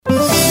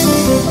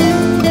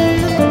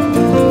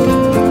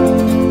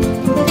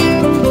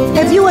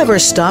ever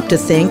stop to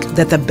think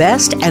that the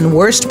best and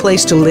worst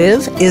place to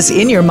live is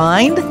in your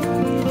mind?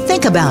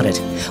 Think about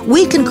it.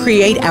 We can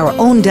create our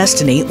own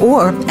destiny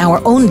or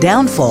our own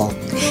downfall.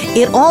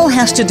 It all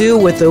has to do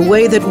with the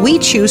way that we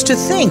choose to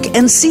think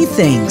and see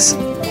things.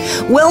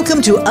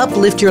 Welcome to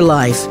Uplift Your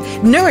Life,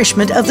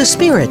 Nourishment of the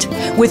Spirit,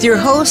 with your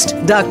host,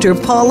 Dr.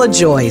 Paula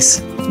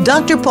Joyce.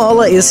 Dr.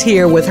 Paula is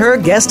here with her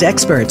guest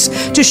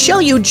experts to show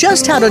you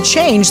just how to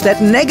change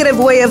that negative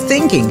way of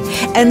thinking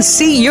and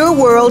see your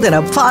world in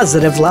a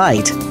positive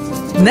light.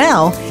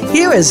 Now,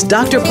 here is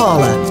Dr.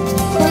 Paula.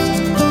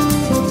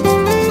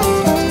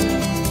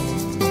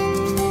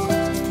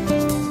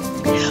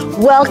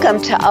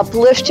 Welcome to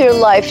Uplift Your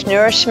Life,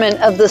 Nourishment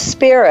of the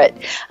Spirit.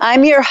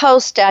 I'm your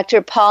host, Dr.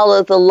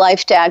 Paula, the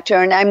Life Doctor,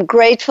 and I'm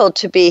grateful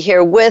to be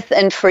here with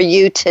and for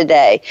you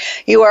today.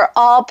 You are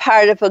all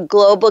part of a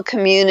global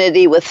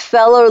community with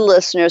fellow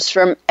listeners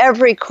from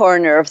every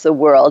corner of the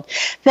world.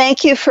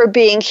 Thank you for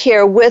being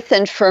here with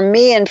and for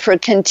me and for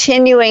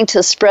continuing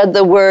to spread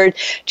the word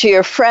to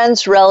your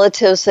friends,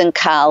 relatives, and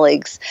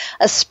colleagues.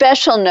 A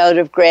special note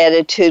of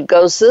gratitude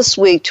goes this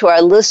week to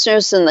our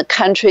listeners in the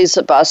countries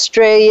of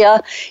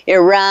Australia,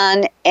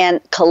 Iran,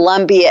 and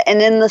Colombia,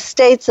 and in the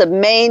states of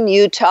Maine,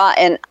 Utah,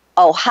 and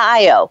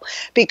Ohio,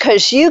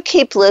 because you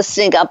keep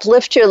listening.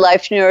 Uplift Your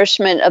Life,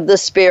 Nourishment of the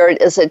Spirit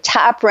is a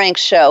top-ranked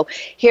show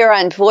here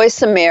on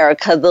Voice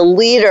America, the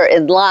leader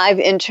in live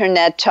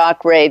internet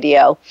talk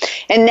radio.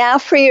 And now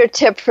for your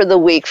tip for the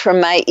week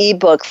from my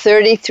ebook,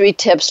 33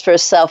 Tips for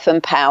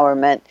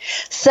Self-Empowerment.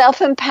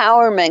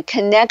 Self-empowerment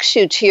connects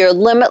you to your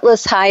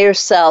limitless higher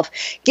self,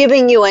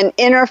 giving you an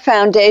inner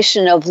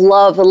foundation of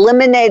love,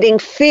 eliminating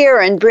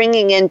fear and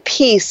bringing in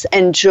peace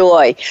and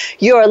joy.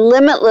 Your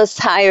limitless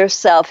higher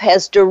self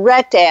has direct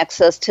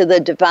access to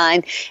the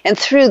divine, and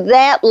through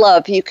that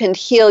love, you can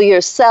heal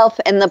yourself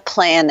and the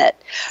planet.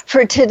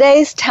 For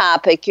today's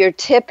topic, your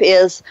tip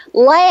is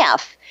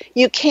laugh.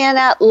 You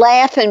cannot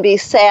laugh and be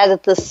sad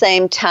at the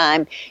same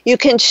time. You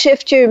can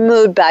shift your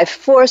mood by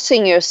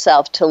forcing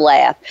yourself to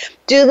laugh.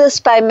 Do this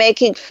by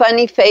making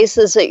funny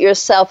faces at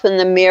yourself in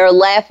the mirror,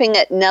 laughing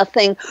at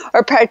nothing,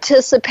 or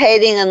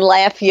participating in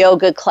laugh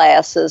yoga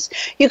classes.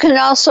 You can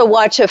also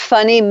watch a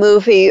funny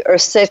movie or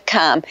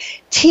sitcom.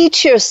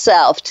 Teach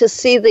yourself to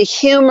see the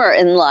humor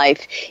in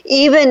life,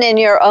 even in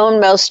your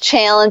own most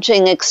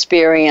challenging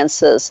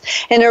experiences.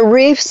 In a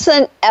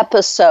recent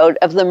episode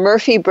of The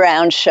Murphy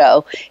Brown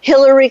Show,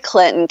 Hillary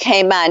Clinton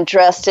came on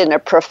dressed in a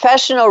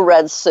professional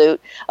red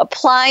suit,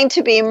 applying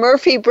to be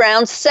Murphy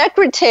Brown's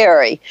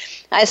secretary.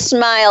 I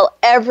smile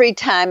every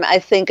time I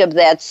think of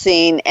that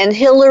scene, and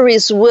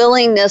Hillary's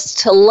willingness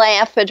to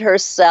laugh at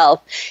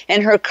herself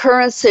and her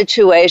current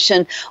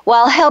situation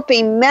while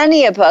helping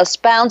many of us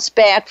bounce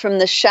back from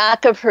the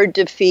shock of her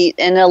defeat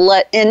in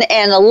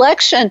an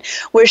election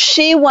where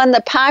she won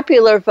the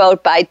popular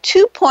vote by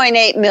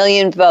 2.8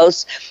 million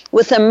votes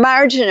with a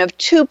margin of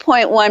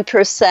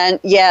 2.1%,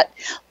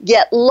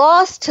 yet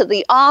lost to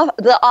the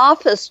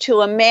office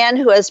to a man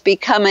who has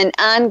become an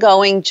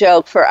ongoing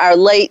joke for our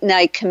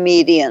late-night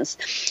comedians.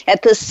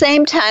 At the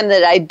same time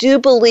that I do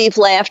believe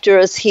laughter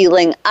is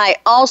healing, I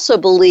also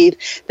believe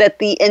that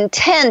the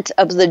intent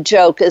of the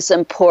joke is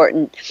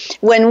important.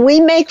 When we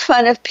make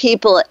fun of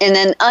people in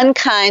an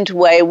unkind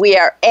way, we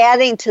are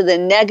adding to the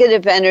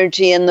negative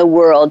energy in the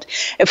world.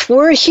 If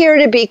we're here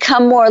to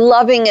become more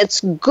loving,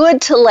 it's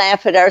good to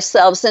laugh at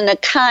ourselves in a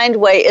kind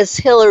way, as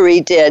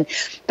Hillary did.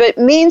 But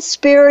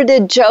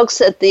mean-spirited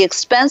jokes at the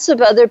expense of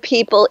other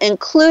people,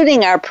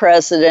 including our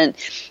president,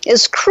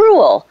 is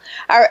cruel.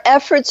 Our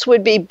efforts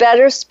would be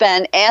better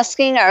spent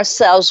asking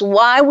ourselves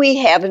why we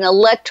have an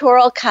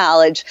electoral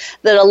college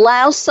that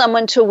allows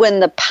someone to win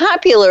the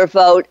popular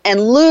vote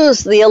and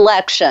lose the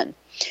election.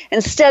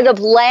 Instead of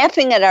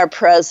laughing at our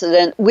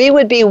president, we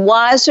would be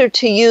wiser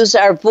to use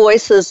our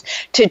voices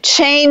to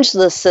change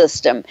the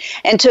system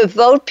and to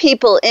vote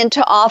people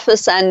into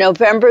office on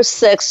November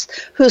 6th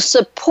who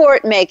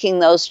support making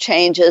those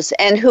changes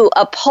and who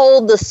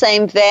uphold the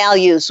same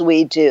values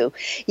we do.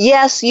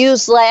 Yes,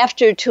 use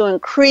laughter to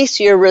increase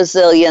your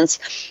resilience,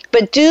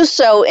 but do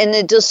so in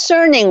a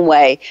discerning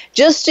way,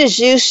 just as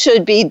you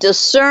should be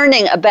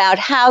discerning about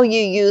how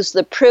you use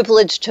the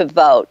privilege to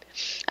vote.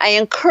 I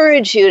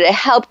encourage you to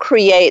help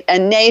create a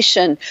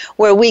nation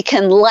where we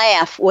can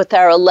laugh with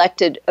our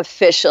elected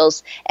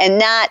officials and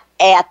not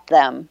at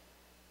them.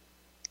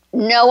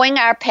 Knowing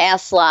our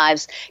past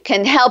lives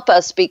can help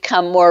us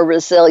become more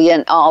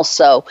resilient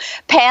also.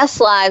 Past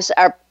lives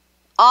are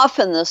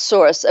often the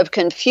source of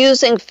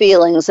confusing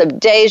feelings of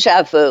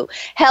deja vu,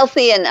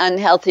 healthy and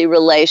unhealthy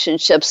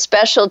relationships,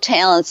 special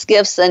talents,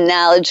 gifts and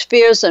knowledge,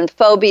 fears and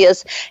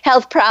phobias,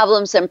 health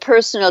problems and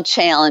personal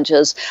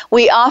challenges.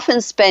 We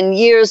often spend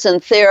years in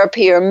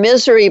therapy or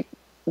misery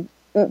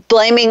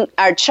blaming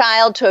our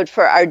childhood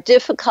for our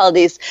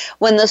difficulties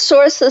when the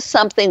source is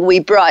something we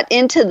brought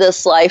into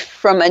this life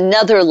from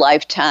another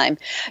lifetime.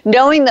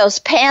 Knowing those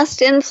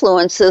past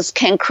influences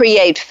can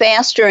create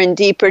faster and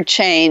deeper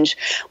change.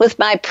 With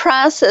my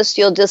process,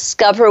 you'll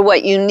discover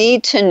what you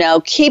need to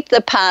know, keep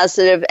the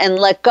positive, and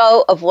let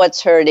go of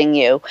what's hurting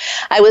you.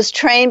 I was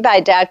trained by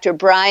Dr.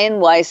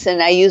 Brian Weiss,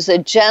 and I use a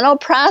gentle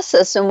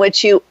process in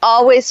which you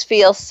always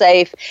feel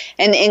safe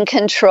and in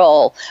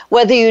control.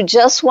 Whether you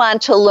just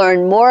want to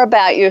learn more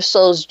about your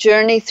soul's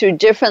journey through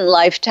different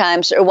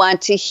lifetimes or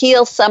want to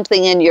heal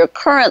something in your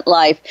current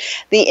life,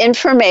 the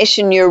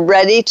information you're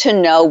ready to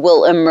know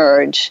will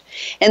emerge.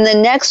 In the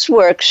next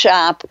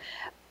workshop,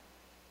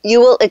 you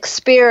will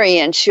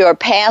experience your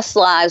past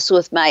lives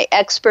with my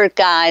expert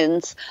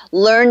guidance,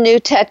 learn new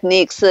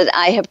techniques that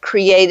I have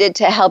created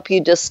to help you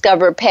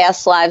discover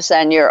past lives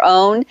on your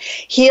own,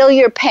 heal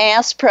your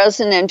past,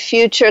 present, and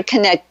future,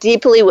 connect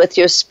deeply with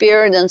your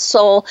spirit and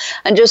soul,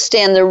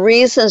 understand the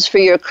reasons for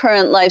your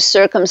current life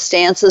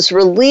circumstances,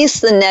 release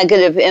the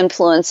negative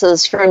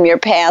influences from your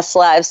past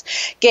lives,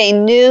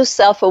 gain new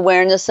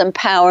self-awareness,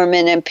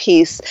 empowerment, and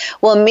peace.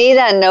 We'll meet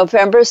on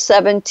November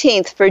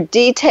 17th. For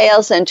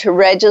details and to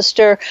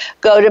register,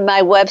 go to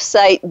my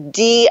website,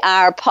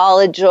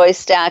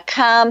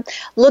 drpaulajoyce.com.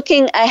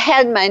 Looking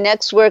ahead, my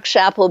next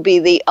workshop will be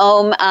the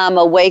Om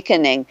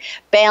Awakening,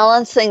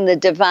 balancing the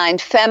divine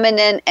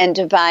feminine and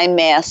divine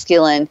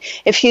masculine.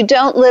 If you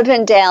don't live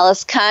in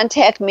Dallas,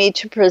 contact me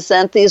to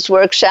present these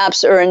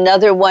workshops or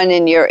another one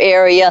in your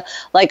area,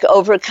 like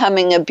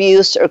overcoming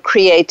abuse or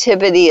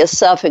creativity as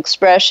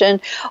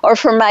self-expression, or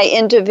for my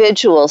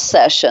individual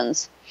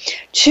sessions.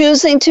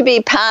 Choosing to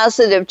be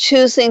positive,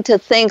 choosing to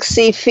think,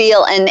 see,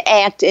 feel, and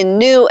act in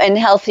new and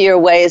healthier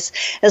ways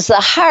is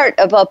the heart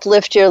of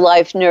Uplift Your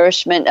Life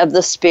Nourishment of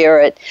the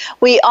Spirit.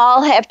 We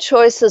all have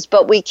choices,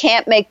 but we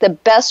can't make the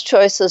best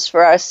choices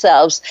for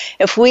ourselves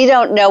if we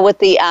don't know what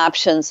the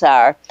options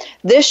are.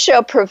 This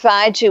show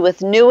provides you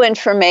with new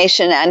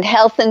information on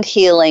health and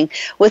healing,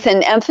 with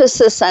an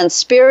emphasis on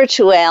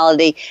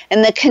spirituality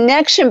and the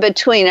connection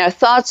between our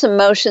thoughts,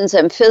 emotions,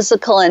 and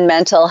physical and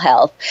mental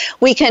health.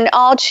 We can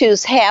all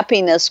choose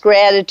happiness,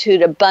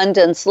 gratitude,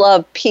 abundance,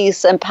 love,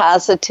 peace, and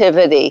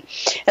positivity.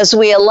 As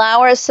we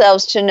allow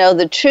ourselves to know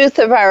the truth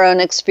of our own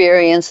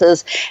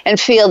experiences and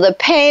feel the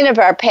pain of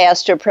our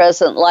past or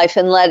present life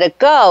and let it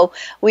go,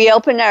 we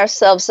open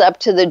ourselves up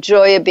to the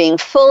joy of being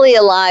fully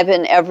alive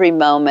in every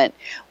moment.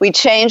 We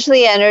change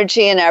the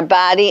energy in our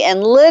body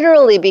and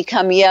literally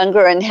become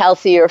younger and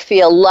healthier,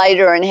 feel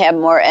lighter, and have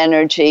more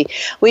energy.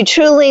 We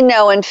truly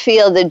know and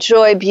feel the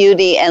joy,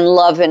 beauty, and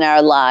love in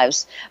our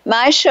lives.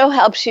 My show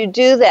helps you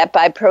do that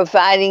by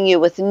providing you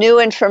with new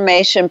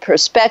information,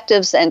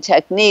 perspectives, and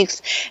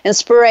techniques,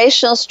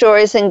 inspirational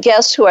stories, and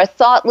guests who are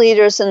thought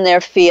leaders in their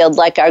field,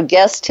 like our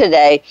guest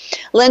today,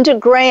 Linda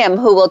Graham,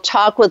 who will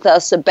talk with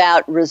us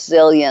about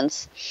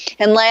resilience.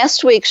 In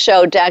last week's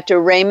show,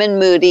 Dr. Raymond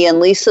Moody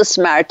and Lisa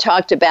Smart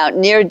talked about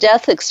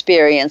near-death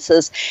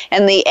experiences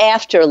and the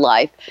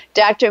afterlife.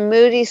 Dr.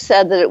 Moody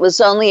said that it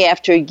was only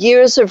after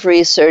years of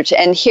research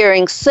and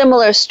hearing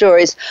similar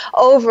stories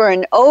over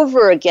and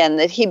over again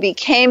that he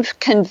became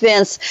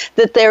convinced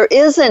that there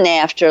is an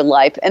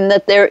afterlife and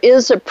that there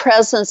is a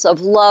presence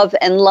of love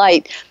and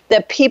light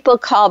that people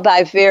call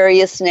by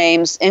various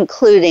names,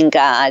 including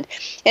God.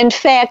 In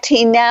fact,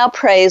 he now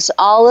prays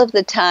all of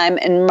the time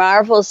and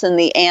marvels in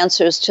the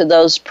answers to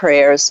those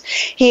prayers.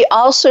 He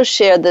also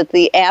shared that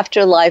the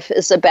afterlife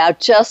is about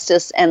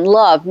justice and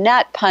love,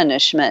 not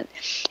punishment.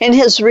 In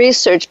his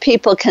research,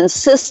 people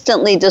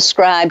consistently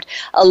described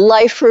a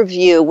life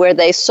review where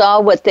they saw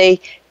what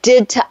they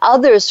did to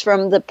others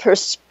from the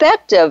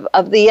perspective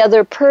of the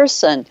other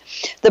person.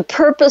 The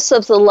purpose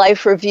of the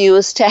life review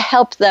is to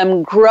help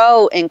them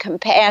grow in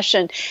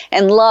compassion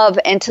and love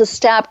and to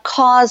stop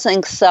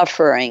causing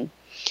suffering.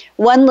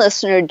 One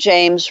listener,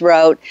 James,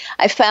 wrote,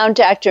 I found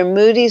Dr.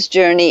 Moody's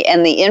journey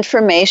and the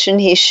information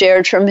he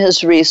shared from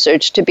his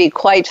research to be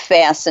quite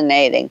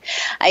fascinating.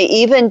 I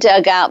even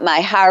dug out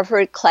my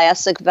Harvard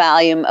classic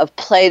volume of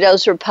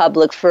Plato's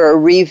Republic for a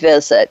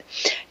revisit.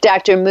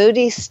 Dr.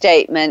 Moody's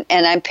statement,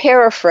 and I'm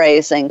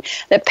paraphrasing,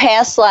 that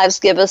past lives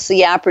give us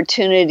the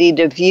opportunity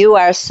to view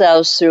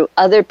ourselves through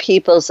other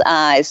people's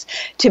eyes,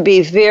 to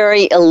be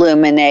very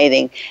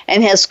illuminating,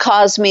 and has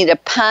caused me to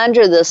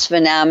ponder this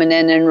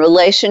phenomenon in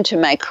relation to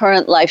my current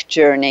life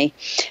journey.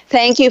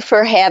 Thank you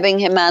for having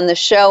him on the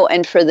show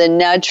and for the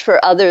nudge for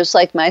others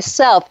like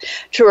myself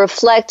to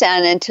reflect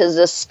on and to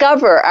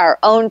discover our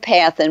own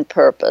path and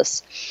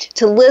purpose.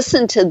 To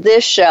listen to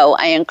this show,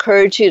 I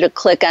encourage you to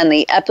click on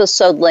the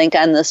episode link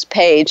on this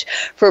page.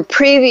 For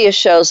previous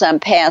shows on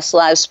past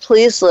lives,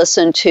 please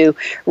listen to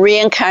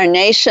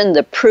Reincarnation,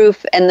 the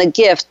Proof, and the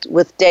Gift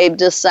with Dave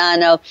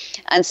DeSano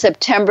on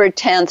September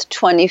 10th,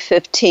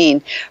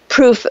 2015.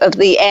 Proof of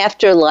the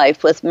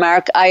Afterlife with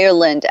Mark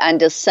Ireland on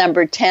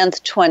December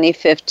 10th,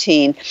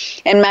 2015.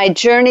 And My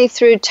Journey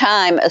Through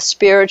Time, a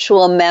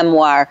Spiritual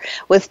Memoir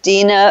with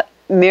Dina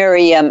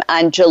Miriam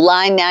on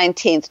July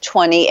 19th,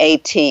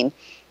 2018.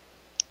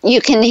 You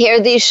can hear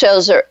these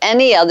shows or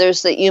any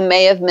others that you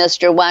may have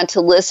missed or want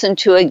to listen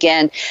to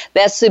again.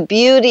 That's the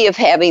beauty of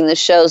having the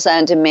shows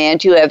on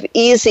demand. You have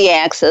easy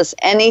access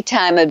any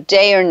time of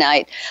day or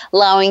night,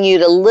 allowing you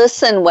to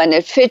listen when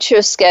it fits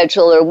your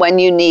schedule or when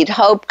you need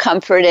hope,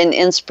 comfort, and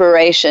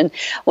inspiration.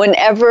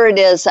 Whenever it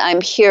is,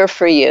 I'm here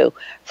for you.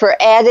 For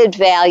added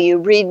value,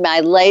 read my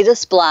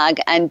latest blog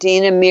on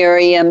Dina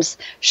Miriam's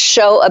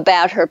show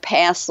about her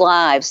past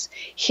lives.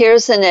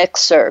 Here's an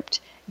excerpt.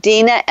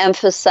 Dina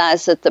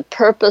emphasized that the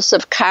purpose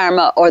of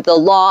karma, or the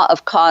law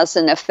of cause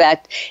and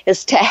effect,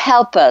 is to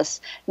help us,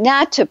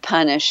 not to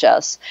punish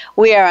us.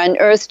 We are on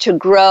earth to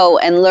grow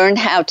and learn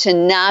how to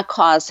not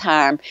cause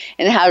harm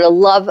and how to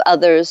love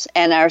others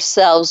and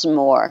ourselves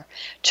more.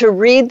 To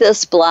read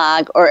this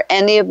blog or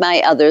any of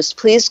my others,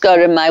 please go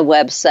to my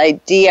website,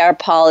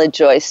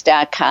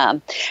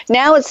 drpaulajoyce.com.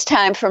 Now it's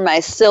time for my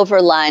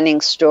silver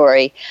lining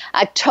story.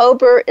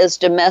 October is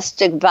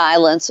Domestic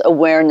Violence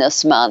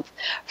Awareness Month.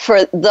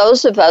 For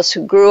those of us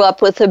who grew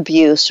up with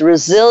abuse,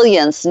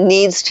 resilience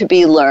needs to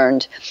be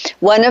learned.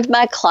 One of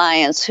my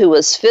clients who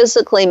was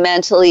physically,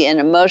 mentally, and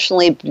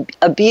emotionally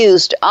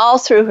abused all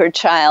through her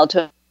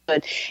childhood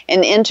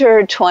and into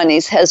her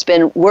 20s has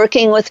been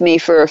working with me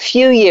for a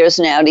few years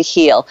now to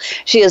heal.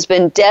 She has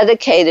been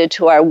dedicated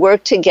to our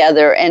work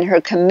together and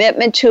her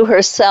commitment to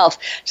herself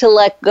to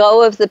let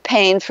go of the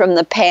pain from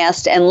the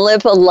past and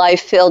live a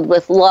life filled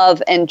with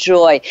love and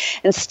joy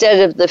instead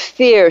of the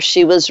fear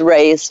she was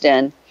raised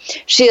in.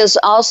 She has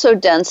also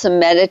done some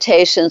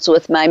meditations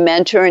with my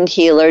mentor and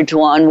healer,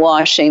 Dwan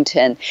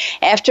Washington.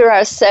 After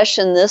our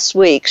session this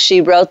week, she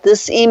wrote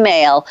this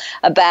email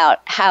about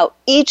how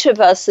each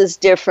of us is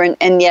different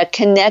and yet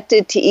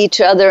connected to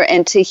each other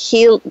and to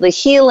the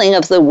healing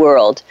of the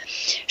world.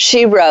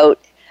 She wrote,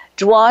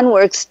 Dwan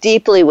works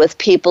deeply with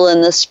people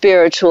in the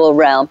spiritual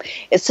realm.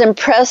 It's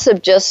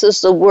impressive, just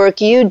as the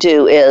work you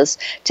do is,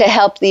 to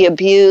help the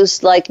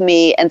abused like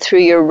me, and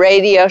through your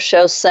radio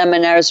show,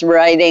 seminars,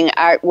 writing,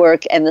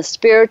 artwork, and the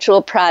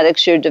spiritual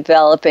products you're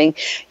developing,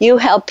 you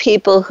help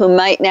people who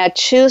might not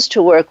choose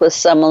to work with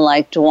someone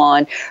like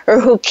Dwan, or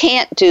who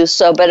can't do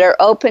so but are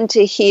open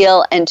to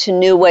heal and to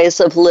new ways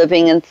of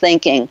living and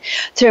thinking.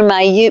 Through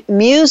my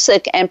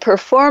music and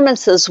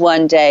performances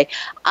one day,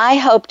 I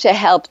hope to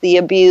help the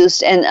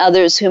abused and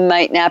others who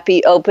might not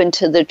be open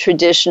to the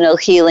traditional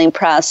healing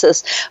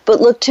process, but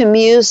look to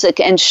music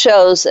and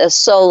shows as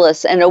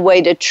solace and a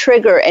way to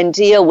trigger and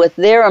deal with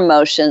their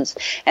emotions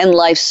and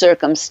life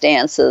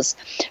circumstances.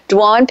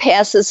 Dwan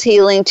passes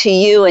healing to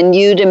you and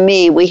you to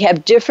me. We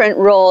have different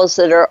roles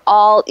that are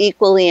all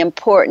equally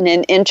important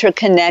and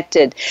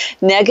interconnected.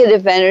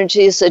 Negative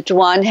energies that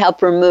Dwan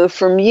help remove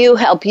from you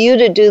help you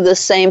to do the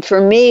same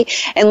for me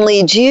and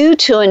lead you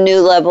to a new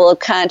level of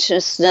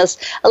consciousness,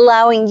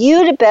 allowing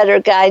you to better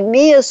guide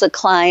me as a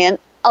client,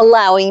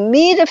 allowing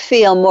me to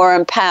feel more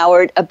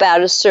empowered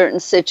about a certain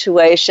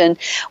situation,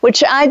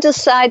 which I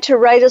decide to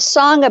write a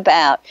song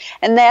about.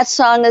 And that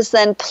song is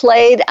then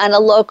played on a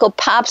local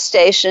pop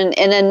station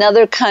in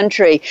another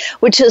country,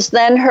 which is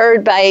then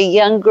heard by a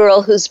young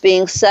girl who's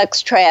being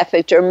sex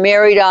trafficked or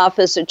married off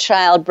as a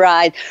child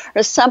bride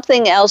or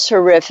something else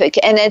horrific,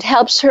 and it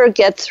helps her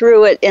get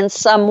through it in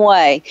some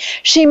way.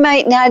 She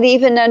might not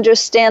even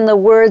understand the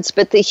words,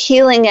 but the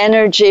healing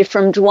energy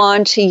from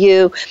Dwan to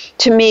you,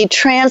 to me,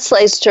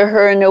 translates to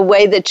her in a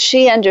way that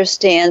she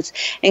understands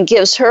and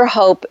gives her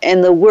hope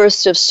in the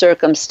worst of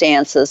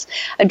circumstances.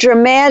 A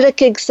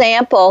dramatic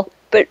example,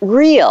 but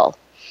real.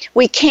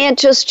 We can't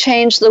just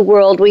change the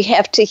world, we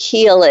have to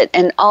heal it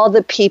and all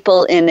the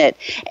people in it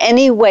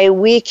any way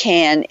we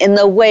can, in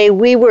the way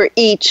we were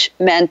each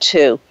meant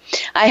to.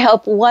 I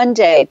hope one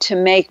day to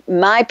make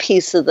my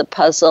piece of the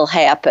puzzle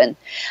happen.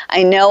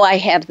 I know I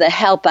have the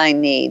help I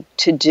need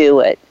to do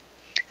it.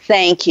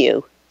 Thank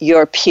you,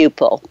 your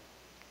pupil.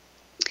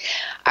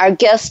 Our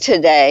guest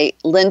today,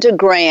 Linda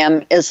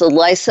Graham, is a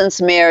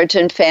licensed marriage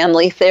and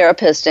family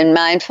therapist and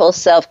mindful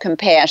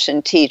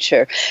self-compassion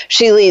teacher.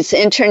 She leads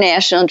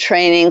international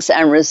trainings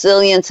on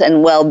resilience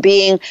and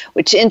well-being,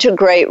 which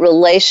integrate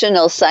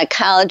relational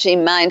psychology,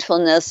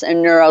 mindfulness,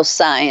 and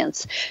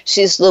neuroscience.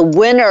 She's the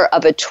winner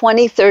of a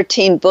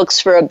 2013 Books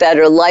for a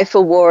Better Life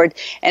Award,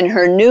 and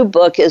her new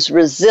book is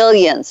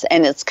Resilience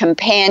and its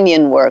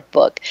companion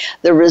workbook,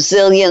 The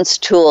Resilience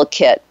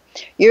Toolkit.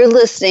 You're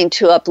listening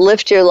to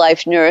Uplift Your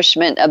Life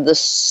Nourishment of the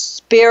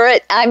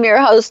Spirit. I'm your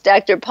host,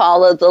 Dr.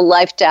 Paula, the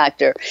Life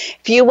Doctor.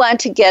 If you want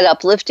to get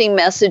uplifting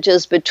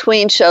messages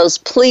between shows,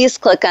 please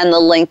click on the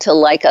link to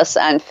like us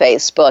on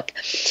Facebook.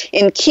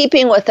 In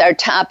keeping with our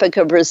topic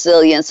of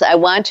resilience, I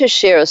want to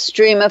share a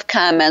stream of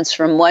comments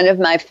from one of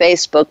my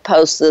Facebook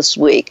posts this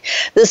week.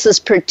 This is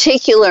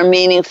particularly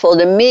meaningful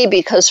to me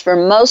because for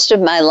most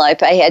of my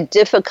life, I had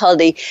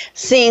difficulty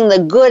seeing the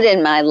good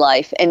in my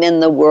life and in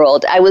the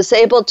world. I was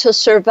able to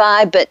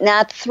survive but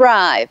not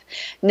thrive.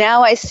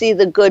 Now I see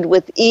the good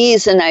with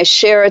ease and I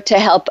share it to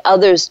help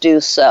others do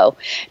so.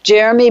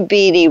 Jeremy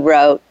Beatty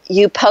wrote,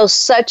 "You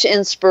post such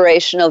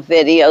inspirational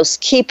videos.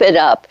 Keep it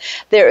up.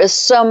 There is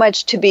so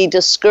much to be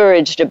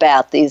discouraged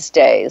about these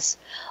days."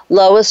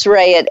 Lois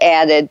Ray had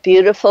added,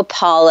 beautiful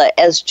Paula,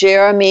 as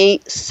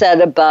Jeremy said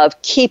above,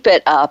 keep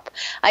it up.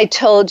 I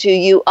told you,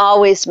 you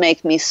always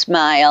make me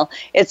smile.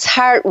 It's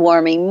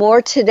heartwarming,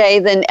 more today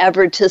than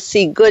ever, to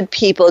see good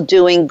people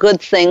doing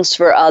good things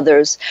for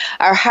others.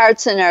 Our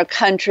hearts and our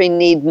country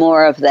need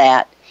more of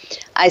that.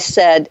 I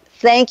said,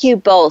 thank you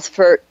both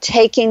for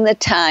taking the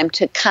time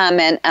to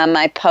comment on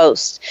my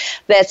post.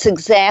 That's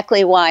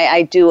exactly why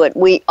I do it.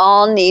 We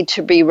all need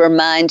to be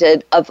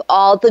reminded of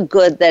all the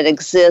good that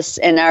exists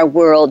in our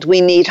world.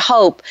 We need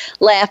hope,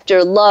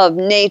 laughter, love,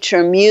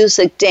 nature,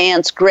 music,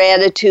 dance,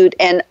 gratitude,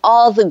 and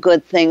all the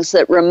good things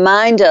that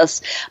remind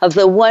us of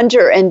the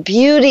wonder and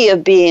beauty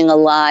of being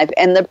alive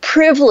and the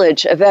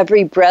privilege of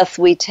every breath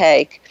we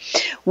take.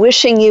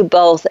 Wishing you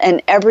both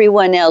and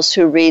everyone else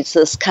who reads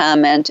this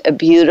comment a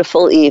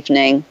beautiful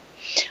evening.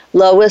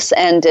 Lois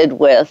ended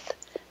with,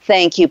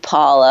 thank you,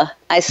 Paula.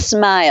 I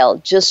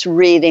smiled just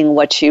reading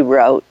what you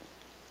wrote.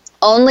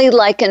 Only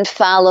like and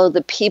follow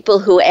the people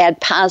who add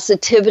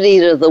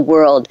positivity to the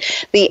world.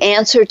 The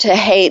answer to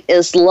hate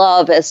is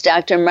love, as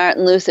Dr.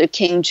 Martin Luther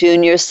King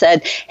Jr.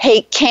 said.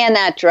 Hate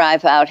cannot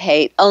drive out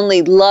hate.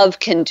 Only love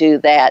can do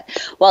that.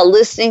 While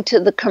listening to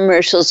the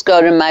commercials,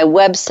 go to my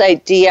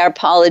website,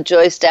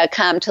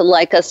 drpaulajoyce.com, to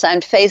like us on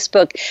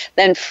Facebook.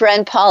 Then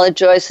friend Paula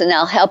Joyce, and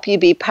I'll help you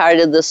be part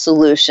of the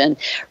solution.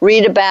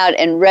 Read about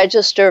and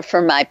register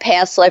for my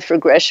past life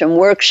regression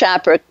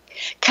workshop, or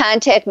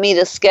contact me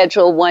to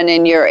schedule one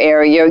in your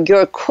area.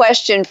 Your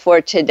question for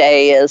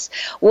today is,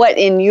 what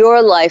in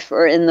your life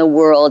or in the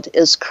world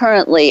is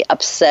currently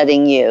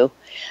upsetting you?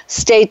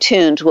 Stay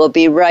tuned. We'll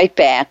be right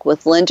back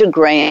with Linda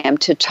Graham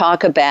to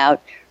talk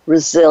about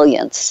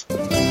resilience.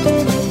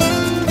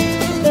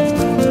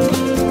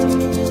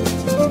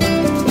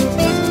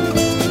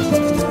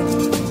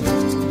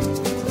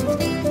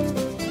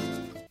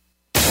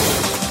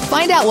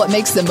 Find out what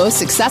makes the most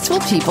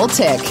successful people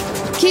tick.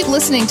 Keep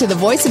listening to the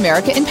Voice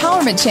America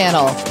Empowerment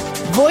Channel.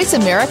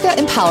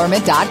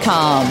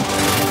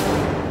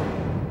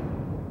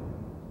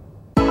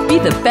 VoiceAmericaEmpowerment.com. Be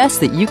the best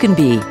that you can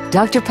be.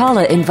 Dr.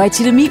 Paula invites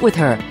you to meet with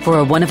her for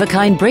a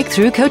one-of-a-kind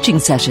breakthrough coaching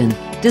session.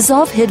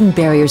 Dissolve hidden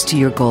barriers to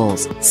your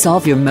goals,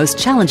 solve your most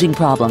challenging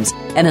problems,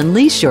 and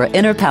unleash your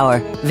inner power.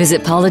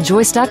 Visit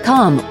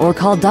paulajoyce.com or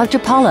call Dr.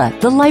 Paula,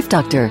 the Life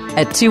Doctor,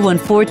 at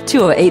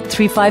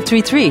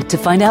 214-208-3533 to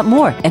find out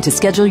more and to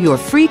schedule your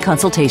free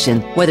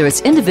consultation. Whether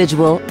it's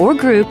individual or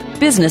group,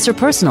 business or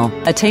personal,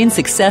 attain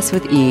success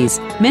with ease.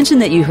 Mention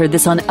that you heard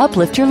this on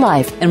Uplift Your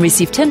Life and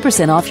receive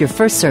 10% off your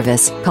first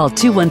service. Call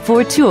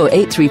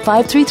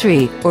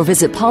 214-208-3533 or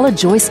visit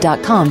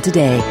paulajoyce.com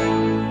today.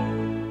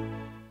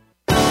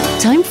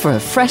 Time for a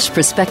fresh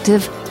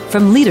perspective.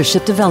 From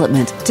leadership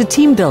development to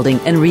team building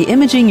and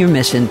re-imaging your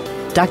mission,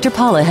 Dr.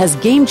 Paula has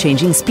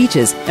game-changing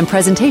speeches and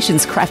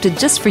presentations crafted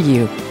just for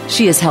you.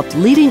 She has helped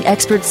leading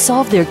experts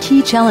solve their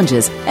key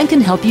challenges and can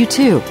help you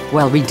too,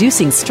 while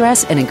reducing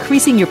stress and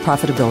increasing your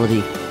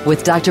profitability.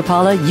 With Dr.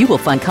 Paula, you will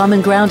find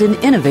common ground and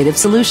innovative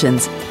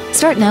solutions.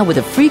 Start now with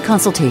a free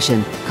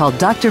consultation. Call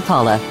Dr.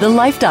 Paula, the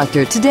Life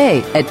Doctor,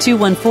 today at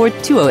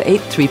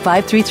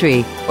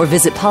 214-208-3533 or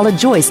visit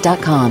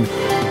paulajoyce.com.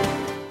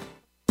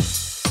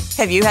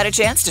 Have you had a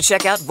chance to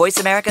check out Voice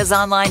America's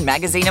online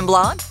magazine and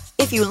blog?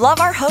 If you love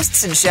our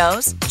hosts and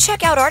shows,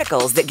 check out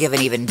articles that give an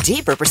even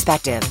deeper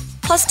perspective,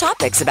 plus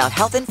topics about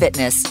health and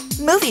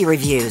fitness, movie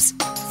reviews,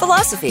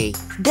 philosophy,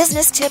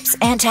 business tips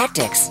and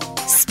tactics,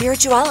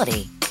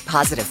 spirituality,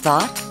 positive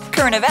thought,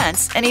 current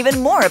events, and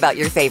even more about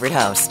your favorite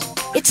host.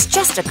 It's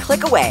just a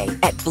click away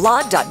at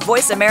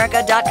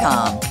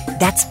blog.voiceamerica.com.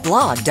 That's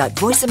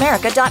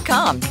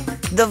blog.voiceamerica.com.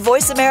 The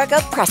Voice America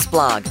Press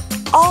Blog.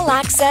 All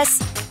access,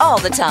 all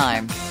the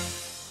time.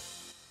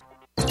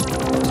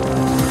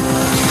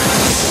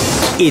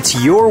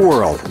 It's your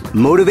world.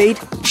 Motivate,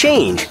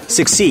 change,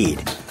 succeed.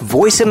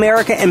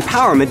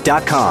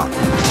 VoiceAmericaEmpowerment.com.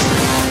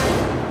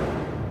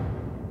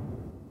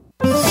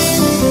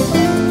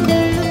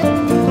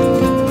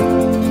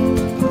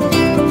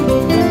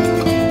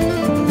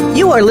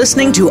 You are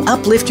listening to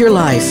Uplift Your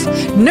Life,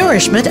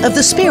 Nourishment of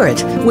the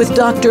Spirit with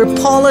Dr.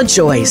 Paula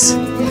Joyce.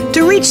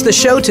 To reach the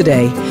show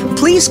today,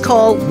 please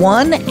call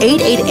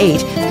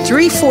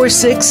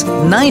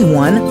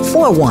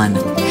 1-888-346-9141.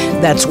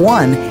 That's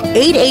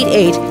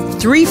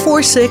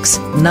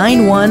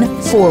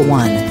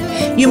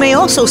 1-888-346-9141. You may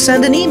also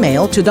send an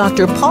email to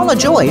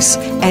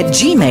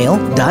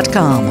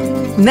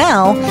drpaulajoyce@gmail.com.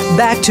 Now,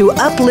 back to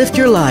Uplift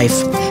Your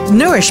Life,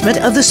 Nourishment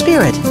of the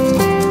Spirit.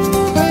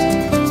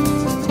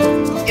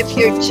 If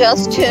you're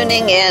just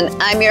tuning in,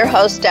 I'm your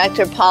host,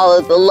 Dr.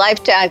 Paula, the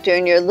Life Doctor,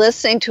 and you're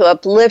listening to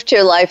Uplift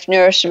Your Life,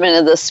 Nourishment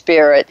of the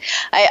Spirit.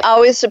 I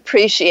always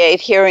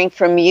appreciate hearing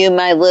from you,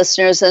 my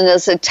listeners, and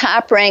as a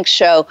top-ranked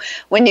show,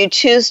 when you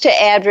choose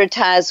to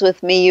advertise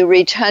with me, you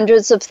reach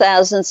hundreds of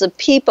thousands of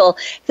people.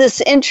 If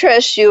this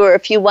interests you, or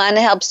if you want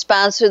to help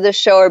sponsor the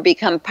show or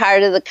become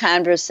part of the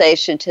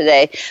conversation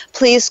today,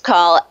 please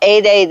call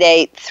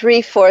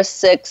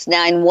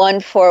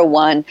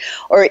 888-346-9141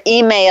 or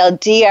email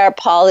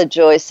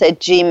drpaulajoyce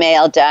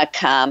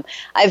groundedvoice@gmail.com.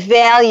 I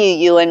value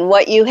you and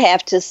what you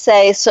have to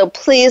say, so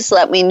please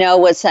let me know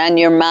what's on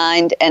your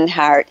mind and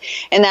heart.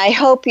 And I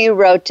hope you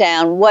wrote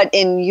down what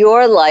in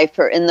your life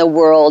or in the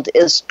world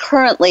is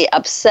currently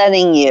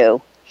upsetting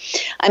you.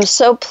 I'm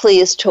so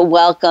pleased to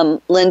welcome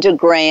Linda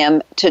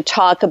Graham to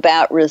talk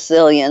about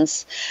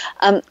resilience.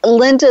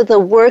 Linda,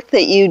 the work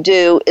that you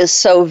do is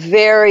so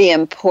very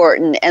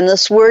important, and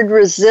this word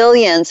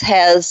resilience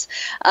is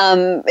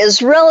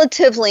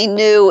relatively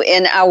new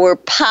in our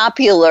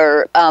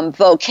popular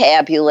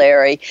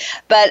vocabulary,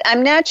 but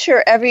I'm not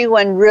sure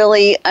everyone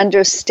really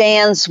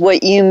understands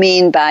what you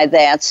mean by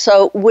that.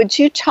 So would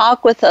you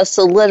talk with us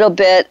a little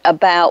bit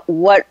about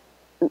what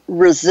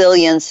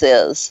resilience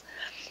is?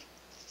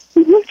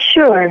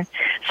 Sure.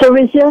 So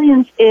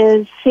resilience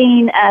is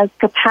seen as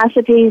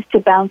capacities to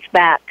bounce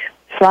back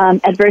from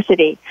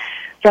adversity,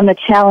 from the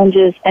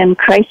challenges and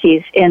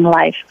crises in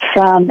life,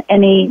 from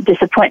any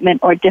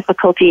disappointment or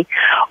difficulty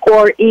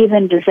or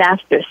even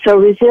disaster. So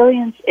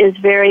resilience is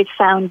very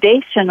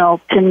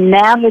foundational to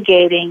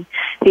navigating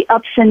the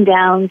ups and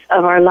downs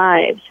of our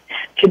lives.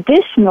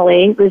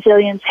 Traditionally,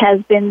 resilience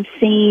has been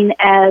seen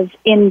as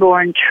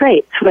inborn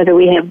traits, whether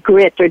we have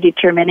grit or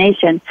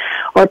determination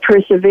or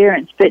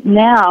perseverance. But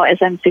now,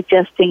 as I'm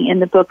suggesting in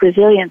the book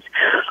Resilience,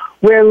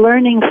 we're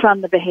learning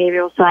from the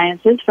behavioral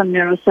sciences, from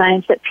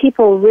neuroscience, that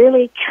people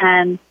really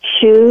can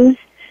choose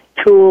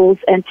tools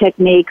and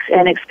techniques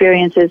and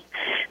experiences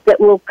that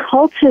will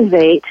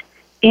cultivate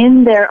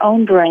in their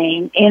own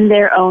brain, in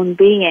their own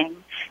being,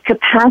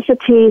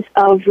 capacities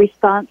of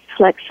response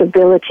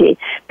flexibility,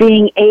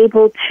 being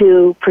able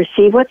to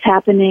perceive what's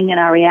happening and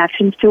our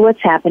reactions to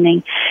what's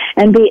happening,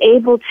 and be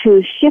able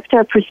to shift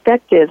our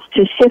perspectives,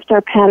 to shift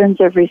our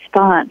patterns of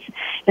response,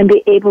 and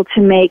be able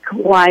to make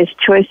wise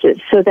choices.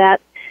 So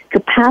that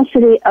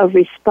capacity of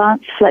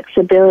response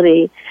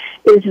flexibility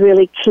is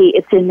really key.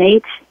 It's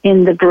innate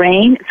in the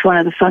brain. It's one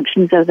of the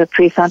functions of the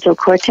prefrontal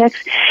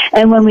cortex.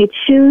 And when we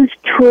choose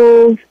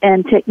tools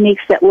and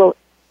techniques that will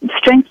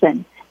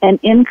strengthen and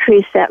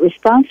increase that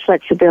response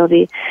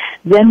flexibility,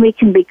 then we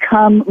can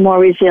become more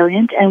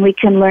resilient, and we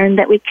can learn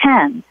that we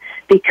can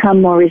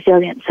become more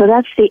resilient. So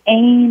that's the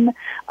aim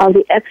of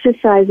the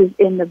exercises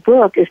in the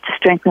book, is to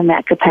strengthen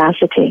that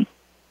capacity.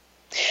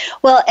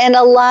 Well, and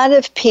a lot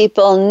of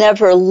people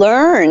never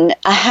learn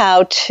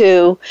how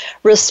to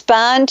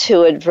respond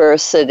to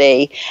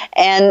adversity,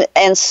 and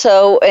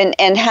how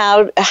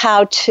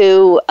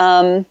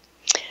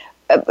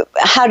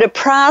to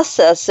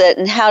process it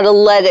and how to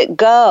let it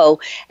go.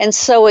 And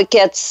so it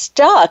gets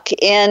stuck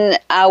in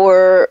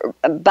our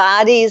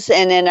bodies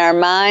and in our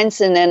minds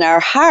and in our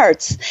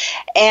hearts.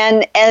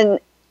 And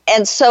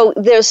so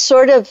there's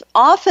sort of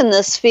often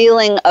this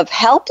feeling of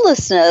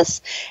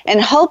helplessness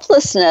and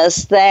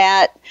hopelessness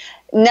that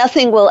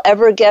nothing will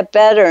ever get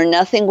better,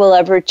 nothing will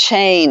ever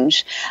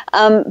change.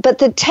 But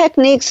the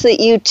techniques that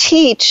you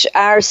teach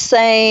are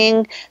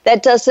saying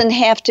that doesn't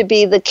have to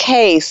be the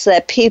case,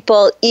 that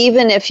people,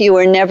 even if you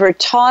were never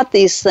taught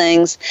these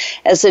things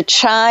as a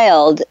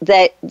child,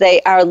 that they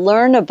are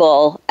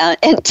learnable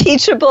and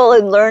teachable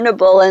and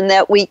learnable, and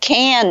that we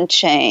can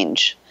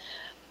change.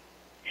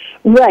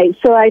 Right.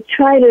 So I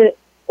try to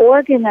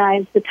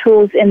organize the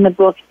tools in the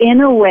book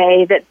in a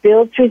way that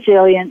builds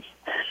resilience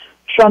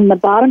from the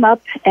bottom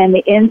up and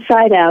the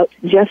inside out,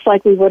 just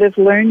like we would have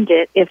learned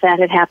it if that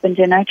had happened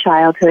in our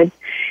childhood.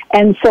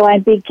 And so I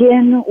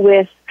begin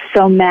with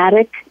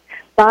somatic,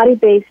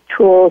 body-based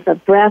tools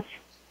of breath,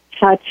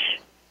 touch,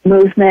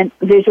 movement,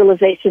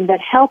 visualization that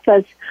help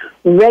us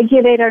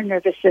regulate our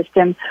nervous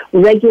system,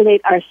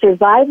 regulate our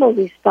survival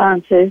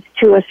responses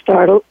to a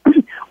startle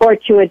or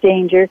to a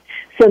danger,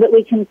 so that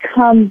we can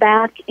come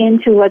back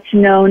into what's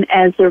known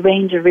as the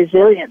range of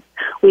resilience.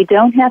 We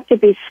don't have to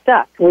be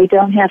stuck. We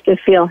don't have to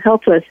feel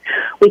helpless.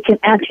 We can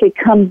actually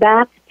come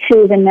back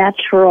to the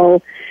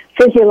natural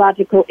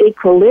physiological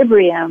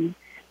equilibrium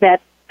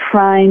that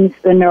primes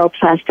the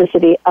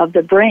neuroplasticity of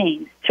the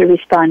brain to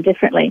respond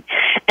differently.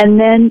 And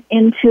then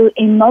into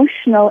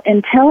emotional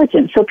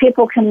intelligence, so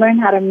people can learn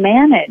how to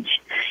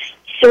manage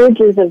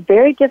surges of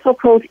very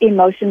difficult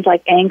emotions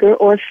like anger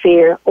or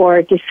fear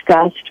or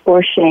disgust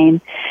or shame,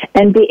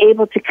 and be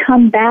able to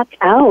come back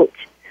out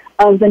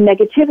of the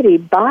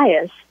negativity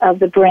bias of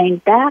the brain,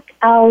 back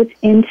out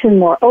into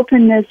more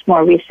openness,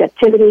 more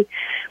receptivity,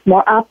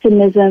 more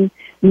optimism,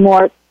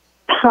 more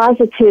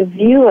positive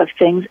view of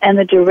things, and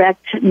the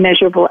direct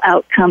measurable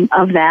outcome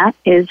of that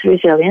is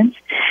resilience.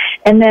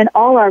 And then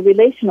all our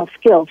relational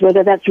skills,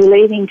 whether that's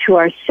relating to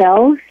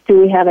ourselves,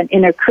 do we have an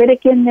inner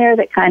critic in there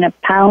that kind of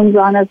pounds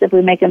on us if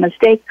we make a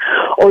mistake,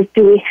 or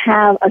do we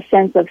have a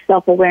sense of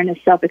self-awareness,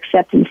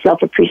 self-acceptance,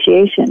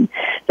 self-appreciation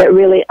that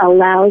really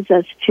allows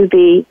us to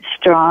be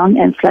strong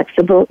and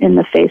flexible in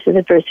the face of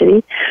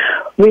adversity,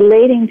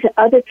 relating to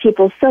other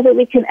people so that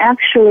we can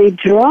actually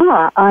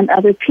draw on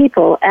other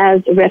people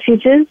as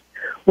refuges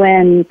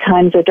when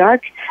times are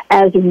dark,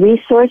 as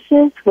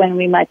resources when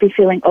we might be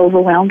feeling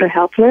overwhelmed or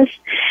helpless,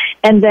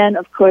 And then,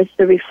 of course,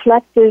 the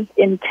reflective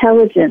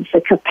intelligence,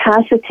 the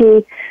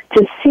capacity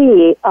to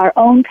see our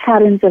own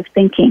patterns of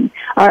thinking,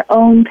 our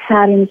own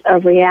patterns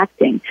of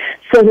reacting,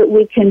 so that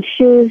we can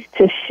choose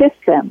to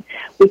shift them.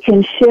 We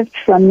can shift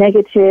from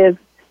negative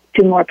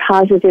to more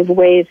positive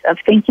ways of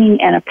thinking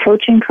and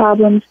approaching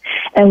problems,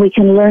 and we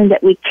can learn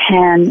that we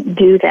can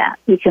do that.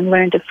 We can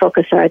learn to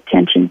focus our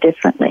attention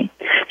differently.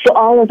 So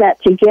all of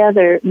that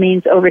together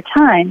means over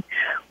time,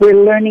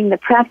 we're learning the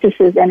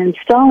practices and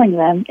installing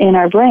them in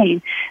our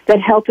brain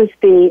that help us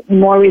be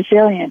more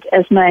resilient.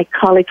 As my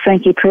colleague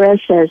Frankie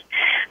Perez says,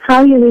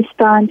 how you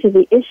respond to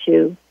the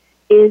issue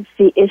is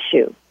the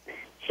issue.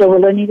 So we're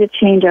learning to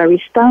change our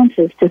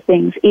responses to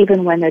things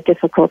even when they're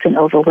difficult and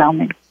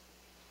overwhelming.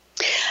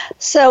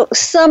 So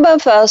some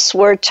of us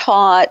were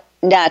taught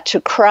not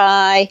to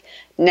cry,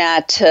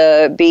 not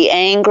to be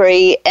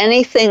angry,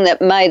 anything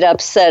that might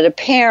upset a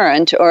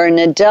parent or an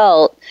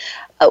adult,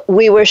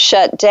 we were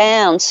shut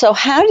down. So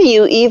how do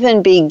you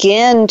even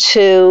begin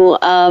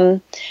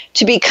to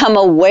become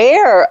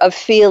aware of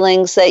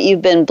feelings that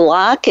you've been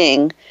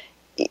blocking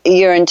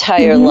your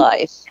entire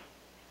life?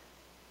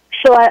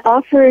 So I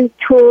offer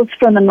tools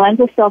from the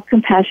Mindful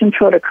Self-Compassion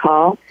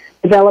Protocol,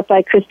 developed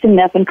by Kristen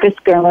Neff and Chris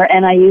Germer,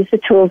 and I use the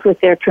tools with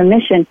their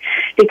permission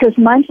because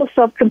mindful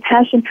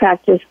self-compassion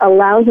practice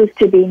allows us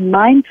to be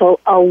mindful,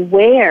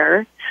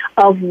 aware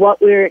of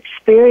what we're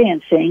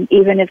experiencing,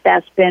 even if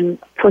that's been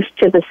pushed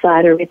to the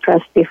side or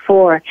repressed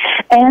before,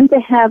 and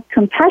to have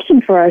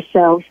compassion for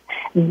ourselves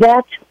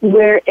that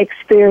we're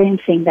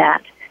experiencing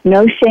that.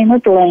 No shame or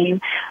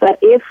blame, but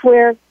if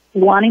we're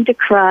wanting to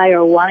cry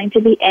or wanting to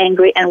be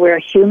angry and we're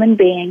a human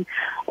being,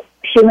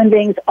 human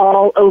beings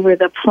all over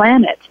the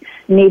planet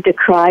need to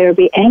cry or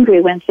be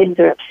angry when things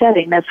are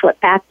upsetting. That's what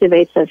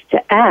activates us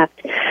to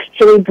act.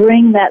 So we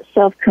bring that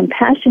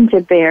self-compassion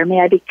to bear. May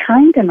I be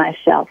kind to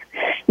myself?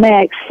 May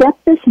I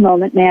accept this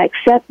moment? May I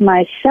accept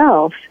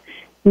myself?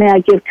 May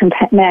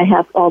I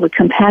have all the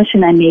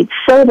compassion I need?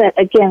 So that,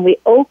 again, we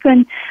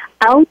open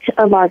out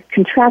of our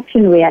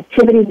contraction,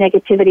 reactivity,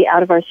 negativity,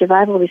 out of our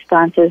survival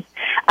responses,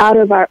 out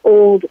of our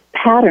old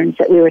patterns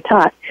that we were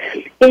taught,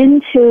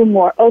 into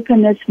more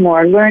openness,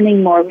 more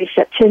learning, more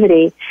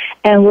receptivity,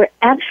 and we're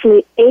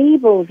actually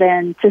able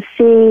then to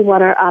see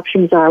what our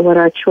options are, what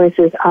our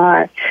choices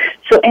are.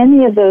 So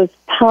any of those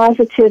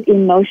positive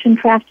emotion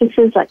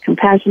practices like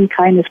compassion,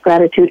 kindness,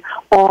 gratitude,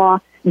 awe,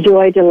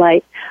 joy,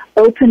 delight,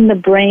 open the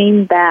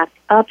brain back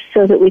up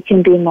so that we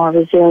can be more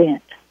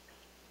resilient.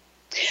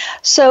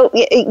 So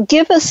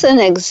give us an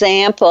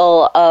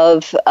example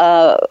of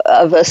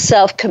a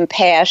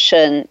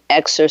self-compassion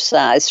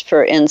exercise,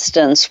 for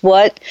instance.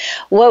 What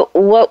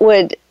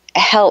would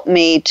help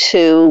me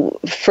to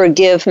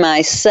forgive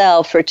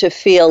myself or to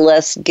feel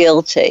less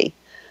guilty?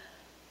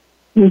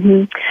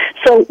 Mm-hmm.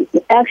 So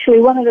actually,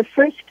 one of the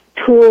first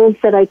tools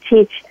that I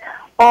teach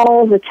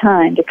all the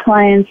time to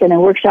clients and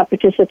workshop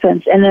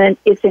participants, and then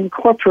it's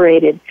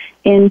incorporated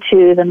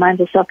into the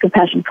Mindful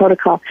Self-Compassion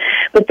Protocol.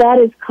 But that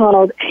is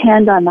called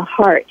Hand on the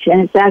Heart, and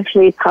it's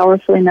actually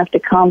powerful enough to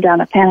calm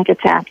down a panic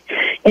attack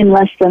in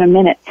less than a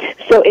minute.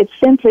 So it's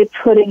simply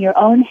putting your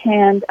own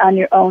hand on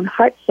your own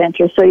heart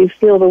center so you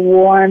feel the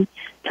warm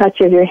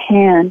touch of your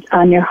hand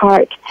on your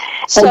heart.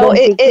 So,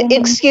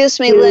 excuse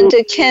me,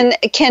 Linda, can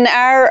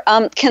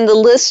the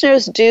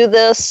listeners do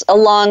this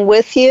along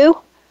with you?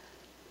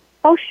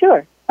 Oh,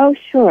 sure.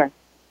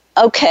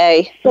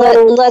 Okay,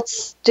 so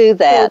let's do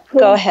that.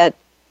 Go ahead.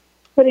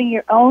 Putting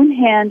your own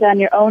hand on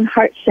your own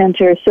heart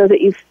center so that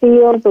you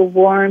feel the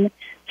warm,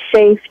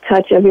 safe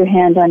touch of your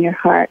hand on your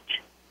heart.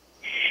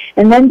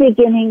 And then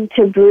beginning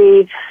to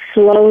breathe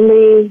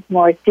slowly,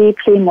 more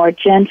deeply, more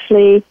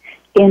gently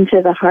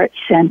into the heart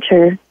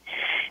center.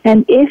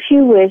 And if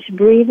you wish,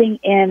 breathing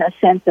in a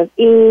sense of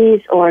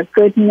ease or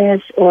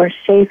goodness or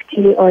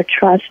safety or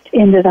trust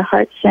into the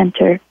heart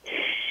center.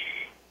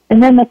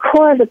 And then the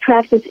core of the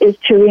practice is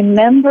to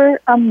remember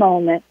a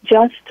moment,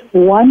 just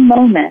one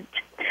moment,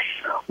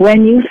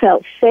 when you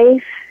felt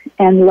safe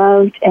and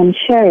loved and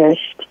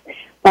cherished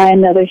by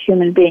another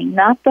human being,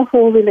 not the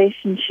whole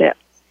relationship,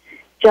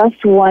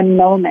 just one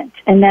moment.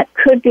 And that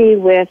could be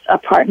with a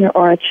partner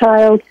or a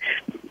child.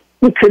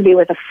 It could be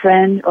with a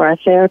friend or a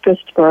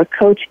therapist or a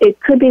coach.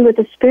 It could be with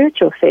a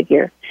spiritual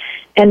figure.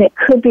 And it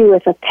could be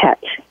with a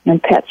pet,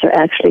 and pets are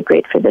actually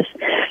great for this.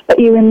 But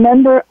you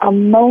remember a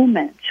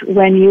moment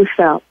when you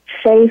felt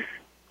safe,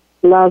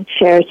 loved,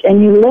 cherished,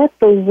 and you let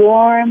the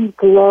warm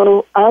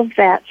glow of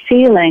that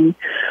feeling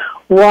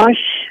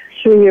wash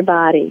through your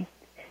body.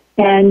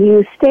 And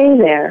you stay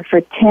there for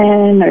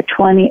 10 or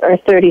 20 or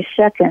 30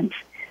 seconds,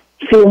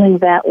 feeling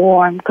that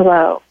warm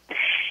glow.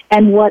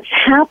 And what's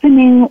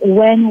happening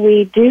when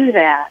we do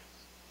that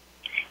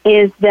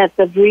is that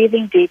the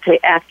breathing deeply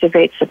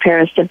activates the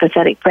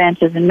parasympathetic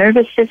branch of the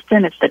nervous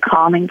system. It's the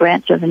calming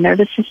branch of the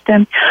nervous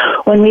system.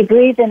 When we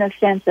breathe in a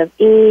sense of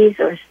ease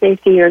or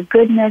safety or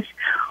goodness,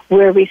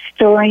 we're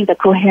restoring the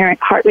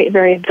coherent heart rate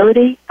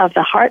variability of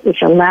the heart,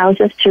 which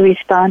allows us to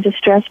respond to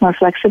stress more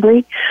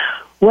flexibly.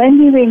 When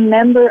we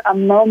remember a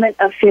moment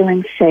of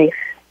feeling safe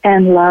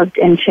and loved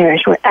and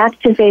cherished, we're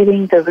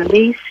activating the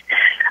release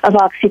of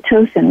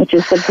oxytocin, which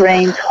is the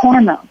brain's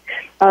hormone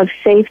of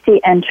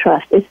safety and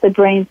trust. It's the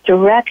brain's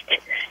direct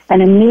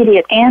and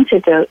immediate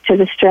antidote to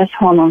the stress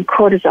hormone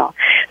cortisol.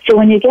 So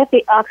when you get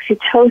the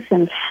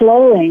oxytocin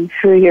flowing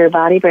through your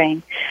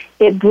body-brain,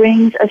 it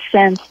brings a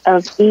sense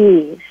of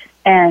ease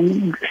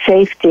and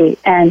safety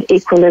and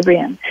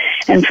equilibrium.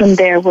 And from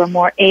there, we're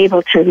more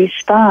able to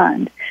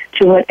respond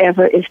to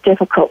whatever is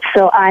difficult.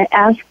 So I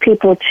ask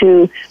people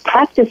to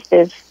practice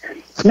this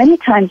many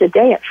times a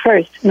day at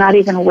first, not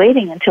even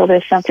waiting until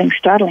there's something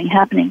startling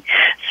happening,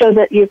 so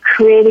that you're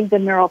creating the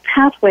neural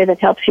pathway that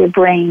helps your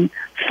brain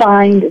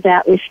find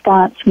that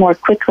response more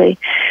quickly.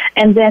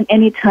 And then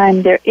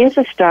anytime there is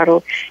a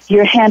startle,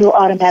 your hand will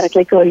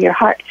automatically go to your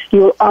heart.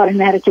 You'll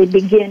automatically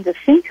begin to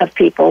think of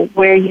people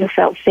where you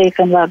felt safe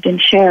and loved and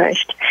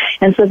cherished.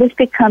 And so this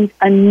becomes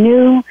a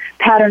new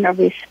pattern of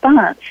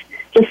response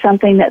to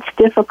something that's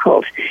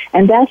difficult.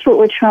 And that's what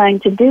we're trying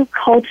to do,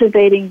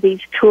 cultivating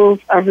these tools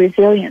of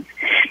resilience,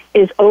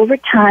 is over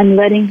time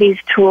letting these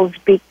tools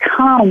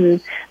become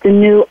the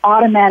new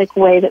automatic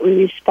way that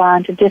we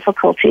respond to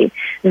difficulty.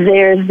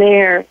 They're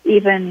there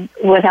even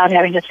without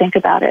having to think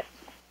about it.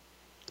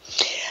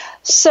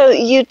 So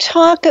you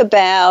talk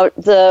about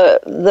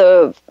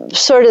the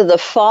sort of the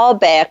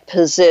fallback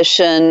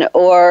position,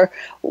 or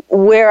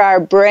where our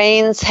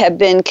brains have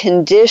been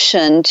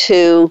conditioned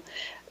to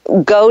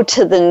go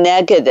to the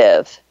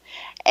negative.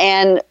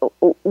 And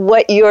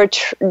what you're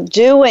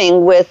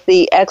doing with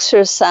the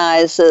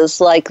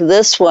exercises like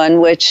this one,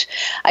 which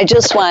I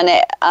just want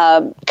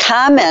to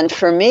comment,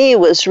 for me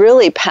was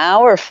really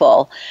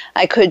powerful.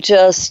 I could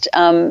just,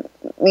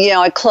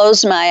 I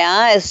closed my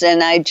eyes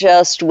and I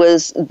just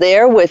was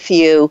there with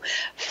you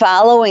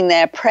following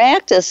that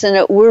practice, and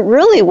it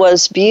really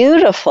was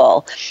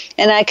beautiful.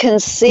 And I can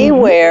see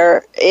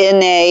where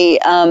in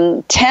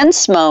a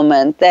tense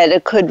moment that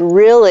it could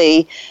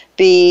really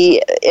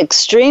be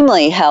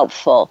extremely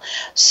helpful.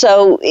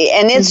 So,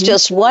 and it's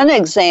just one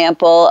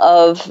example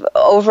of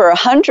over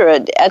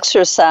 100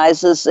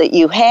 exercises that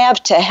you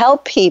have to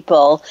help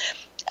people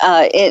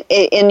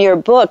in your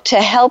book,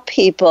 to help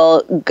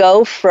people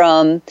go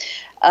from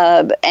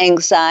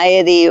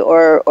anxiety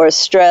or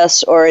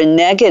stress or a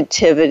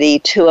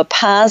negativity to a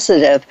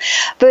positive.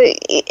 But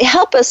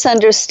help us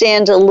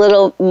understand a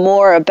little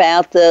more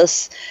about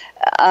this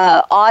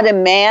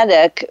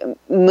automatic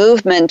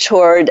movement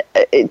toward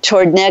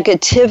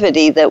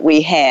negativity that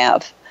we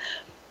have.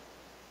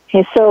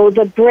 Okay, so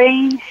the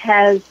brain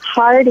has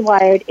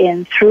hardwired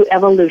in through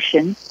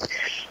evolution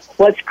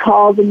what's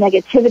called the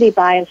negativity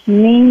bias,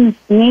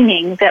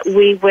 meaning that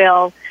we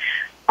will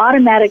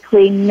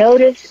automatically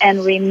notice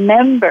and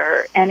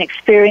remember an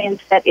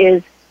experience that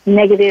is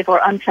negative or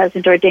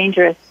unpleasant or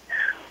dangerous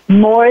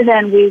more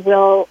than we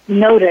will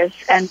notice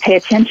and pay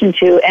attention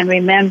to and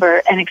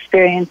remember an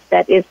experience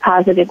that is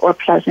positive or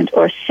pleasant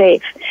or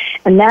safe.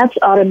 And that's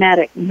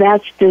automatic.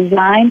 That's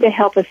designed to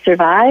help us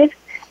survive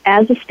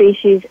as a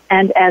species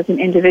and as an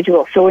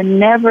individual. So we're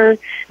never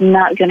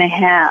not going to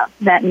have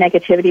that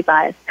negativity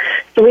bias.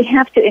 So we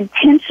have to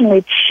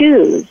intentionally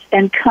choose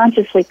and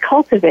consciously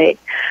cultivate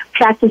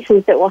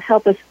practices that will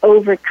help us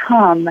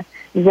overcome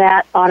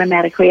that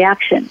automatic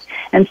reaction.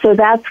 And so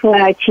that's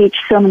why I teach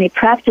so many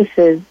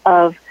practices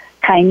of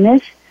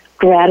kindness,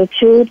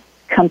 gratitude,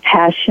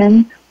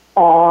 compassion,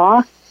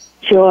 awe,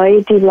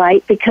 joy,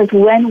 delight, because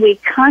when we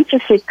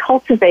consciously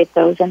cultivate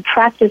those and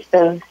practice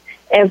those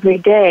every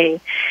day,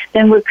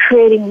 then we're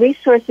creating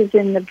resources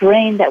in the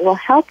brain that will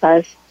help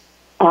us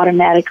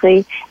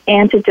automatically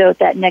antidote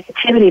that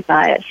negativity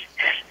bias.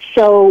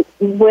 So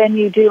when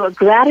you do a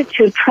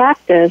gratitude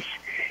practice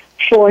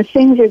for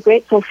things you're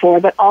grateful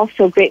for, but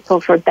also grateful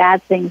for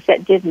bad things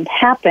that didn't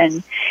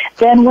happen,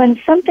 then when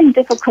something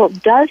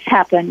difficult does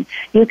happen,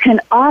 you can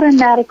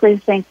automatically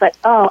think, but,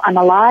 I'm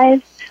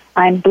alive,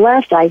 I'm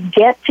blessed, I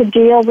get to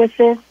deal with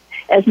this.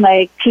 As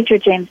my teacher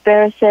James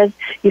Barris says,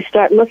 you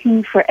start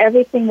looking for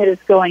everything that is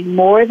going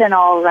more than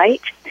all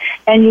right,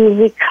 and you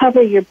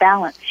recover your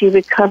balance, you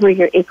recover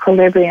your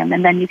equilibrium,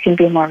 and then you can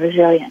be more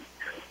resilient.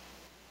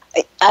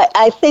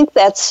 I think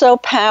that's so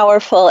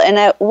powerful, and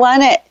I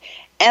want to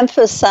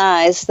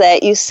emphasize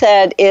that you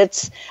said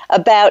it's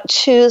about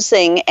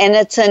choosing, and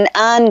it's an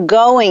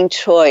ongoing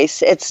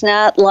choice. It's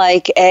not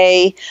like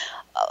a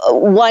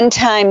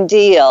one-time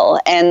deal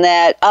and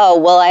that,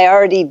 I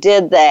already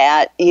did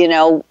that,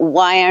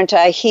 why aren't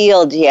I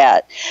healed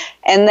yet?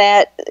 And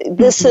that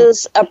this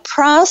is a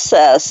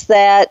process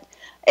that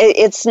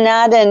it's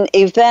not an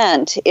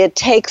event. It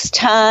takes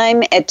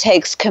time, it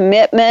takes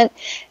commitment,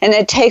 and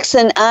it takes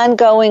an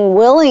ongoing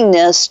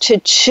willingness to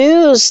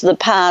choose the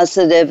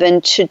positive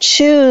and to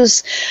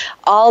choose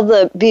all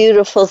the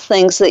beautiful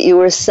things that you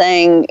were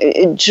saying,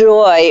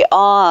 joy,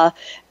 awe,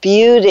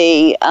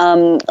 beauty,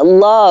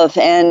 love,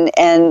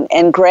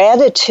 and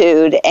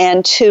gratitude,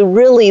 and to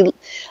really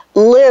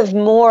live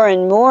more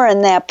and more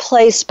in that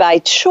place by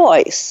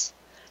choice.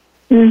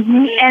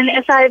 And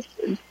as I've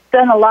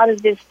done a lot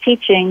of this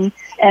teaching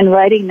and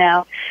writing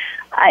now,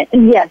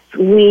 yes,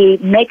 we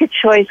make a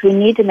choice. We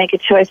need to make a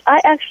choice.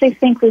 I actually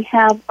think we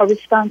have a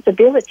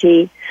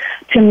responsibility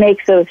to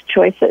make those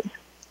choices.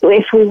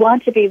 if we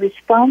want to be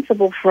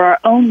responsible for our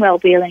own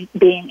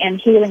well-being and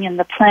healing in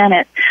the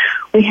planet,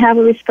 we have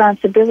a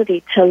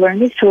responsibility to learn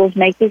these tools,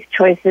 make these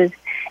choices,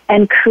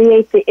 and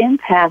create the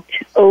impact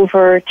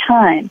over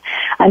time.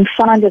 I'm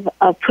fond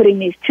of putting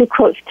these two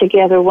quotes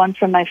together, one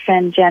from my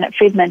friend Janet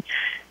Friedman.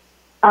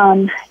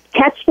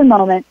 Catch the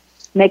moment,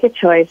 make a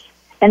choice,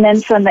 and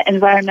then from the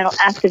environmental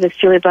activist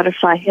Julia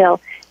Butterfly Hill,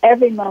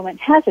 every moment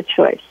has a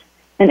choice,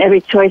 and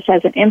every choice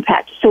has an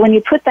impact. So when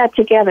you put that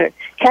together,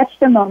 catch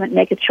the moment,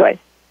 make a choice.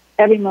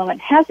 Every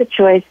moment has a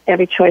choice,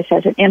 every choice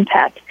has an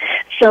impact.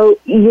 So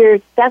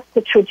that's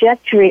the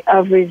trajectory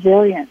of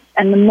resilience.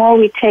 And the more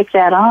we take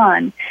that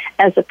on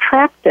as a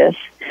practice,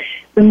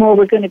 the more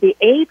we're going to be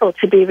able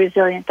to be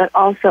resilient, but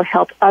also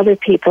help other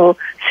people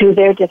through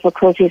their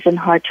difficulties and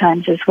hard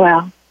times as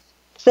well.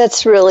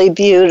 That's really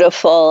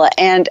beautiful,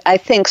 and I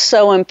think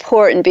so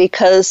important,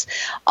 because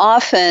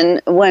often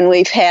when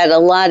we've had a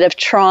lot of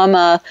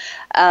trauma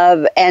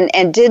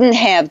and didn't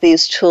have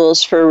these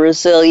tools for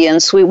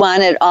resilience, we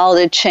want it all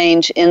to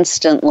change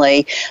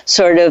instantly,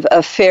 sort of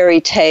a fairy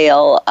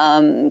tale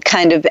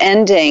kind of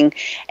ending,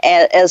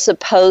 as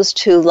opposed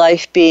to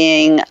life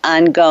being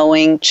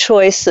ongoing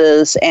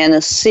choices and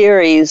a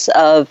series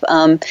of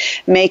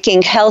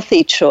making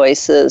healthy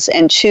choices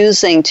and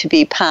choosing to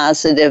be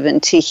positive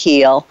and to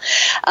heal.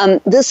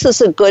 This is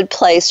a good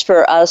place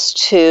for us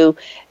to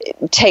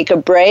take a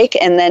break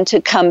and then to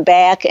come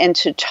back and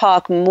to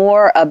talk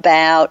more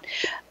about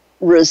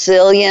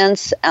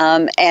resilience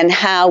and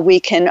how we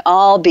can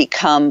all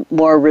become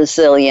more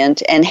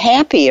resilient and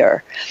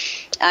happier.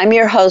 I'm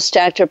your host,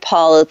 Dr.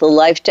 Paula, the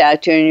Life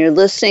Doctor, and you're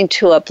listening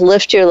to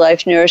Uplift Your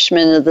Life,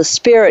 Nourishment of the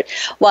Spirit.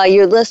 While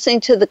you're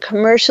listening to the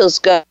commercials,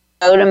 go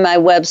to my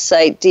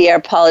website,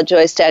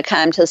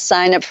 drpaulajoyce.com, to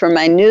sign up for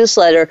my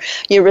newsletter.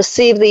 You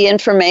receive the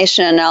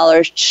information on all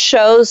our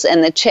shows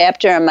and the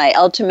chapter on my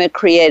ultimate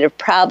creative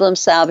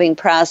problem-solving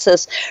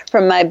process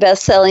from my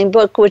best-selling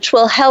book, which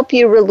will help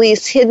you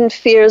release hidden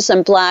fears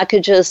and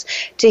blockages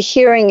to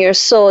hearing your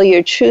soul,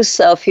 your true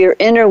self, your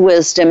inner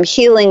wisdom,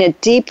 healing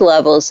at deep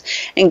levels,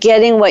 and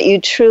getting what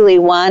you truly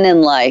want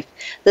in life.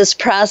 This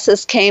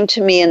process came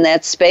to me in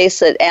that space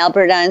that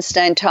Albert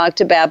Einstein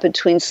talked about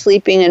between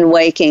sleeping and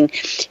waking.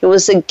 It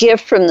was a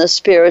gift from the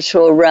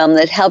spiritual realm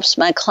that helps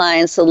my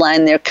clients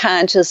align their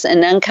conscious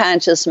and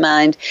unconscious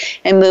mind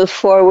and move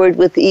forward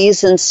with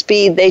ease and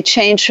speed. They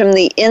change from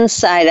the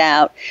inside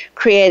out,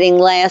 creating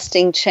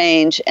lasting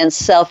change and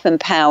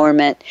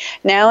self-empowerment.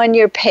 Now in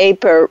your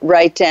paper,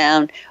 write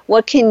down,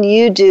 what can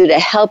you do to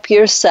help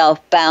yourself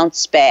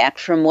bounce back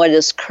from what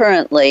is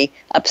currently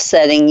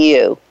upsetting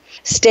you?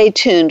 Stay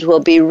tuned. We'll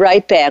be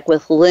right back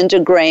with Linda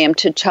Graham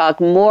to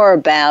talk more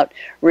about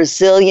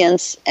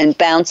resilience and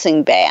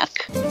bouncing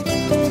back.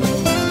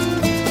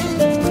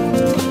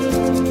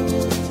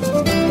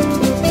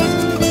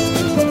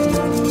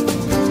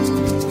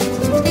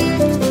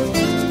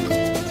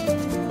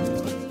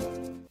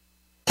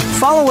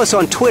 Follow us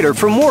on Twitter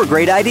for more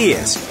great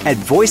ideas at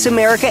Voice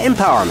America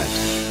Empowerment.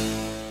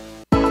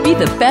 Be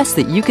the best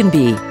that you can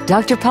be.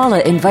 Dr.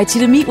 Paula invites you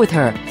to meet with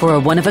her for a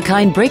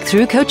one-of-a-kind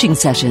breakthrough coaching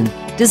session.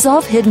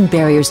 Dissolve hidden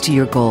barriers to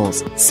your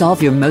goals,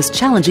 solve your most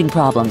challenging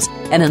problems,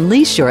 and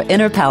unleash your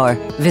inner power.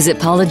 Visit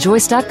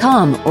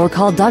paulajoyce.com or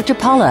call Dr.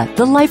 Paula,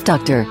 the Life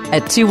Doctor,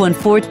 at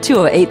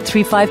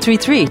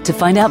 214-208-3533 to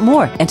find out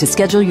more and to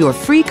schedule your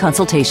free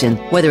consultation.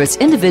 Whether it's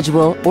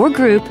individual or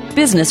group,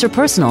 business or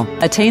personal,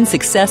 attain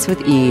success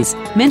with ease.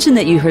 Mention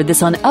that you heard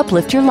this on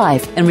Uplift Your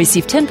Life and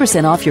receive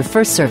 10% off your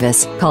first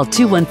service. Call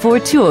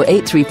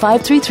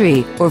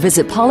 214-208-3533 or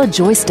visit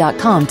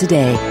paulajoyce.com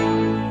today.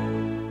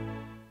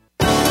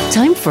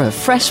 Time for a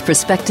fresh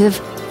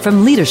perspective.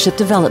 From leadership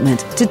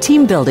development to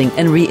team building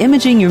and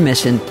re-imaging your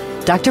mission,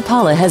 Dr.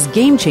 Paula has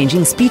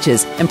game-changing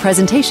speeches and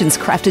presentations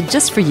crafted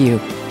just for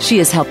you. She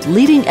has helped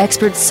leading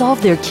experts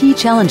solve their key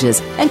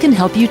challenges and can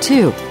help you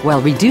too, while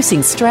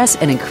reducing stress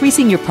and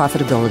increasing your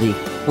profitability.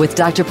 With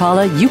Dr.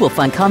 Paula, you will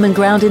find common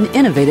ground and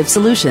innovative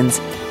solutions.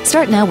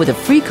 Start now with a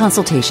free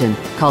consultation.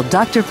 Call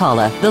Dr.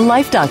 Paula, the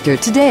Life Doctor,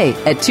 today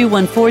at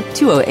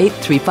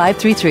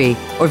 214-208-3533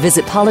 or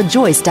visit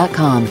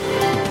paulajoyce.com.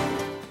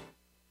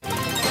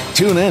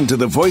 Tune in to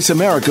the Voice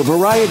America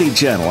Variety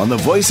channel on the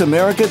Voice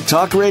America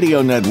Talk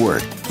Radio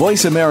Network.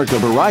 Voice America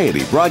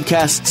Variety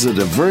broadcasts a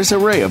diverse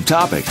array of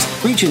topics,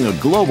 reaching a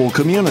global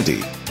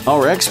community.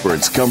 Our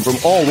experts come from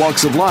all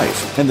walks of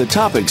life, and the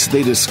topics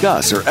they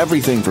discuss are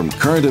everything from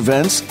current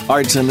events,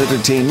 arts and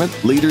entertainment,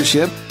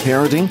 leadership,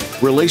 parenting,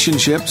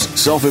 relationships,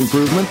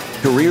 self-improvement,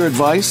 career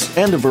advice,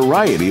 and a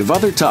variety of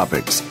other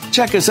topics.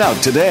 Check us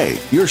out today.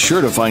 You're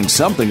sure to find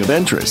something of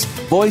interest.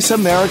 Voice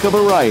America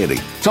Variety.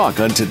 Talk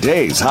on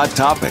today's hot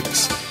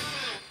topics.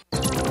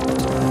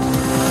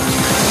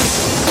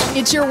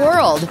 It's your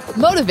world.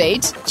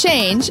 Motivate,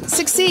 change,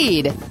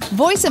 succeed.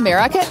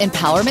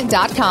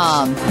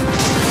 VoiceAmericaEmpowerment.com.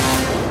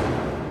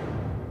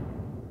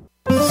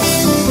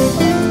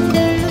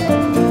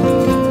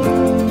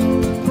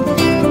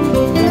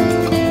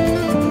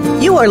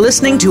 You are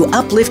listening to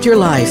Uplift Your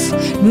Life,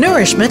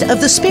 Nourishment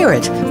of the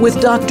Spirit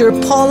with Dr.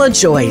 Paula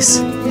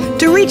Joyce.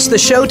 To reach the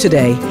show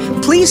today,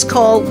 please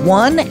call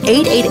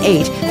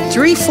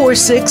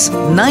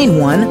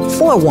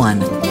 1-888-346-9141.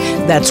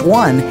 That's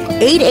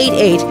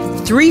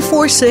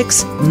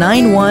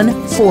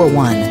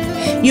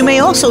 1-888-346-9141. You may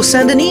also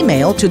send an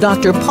email to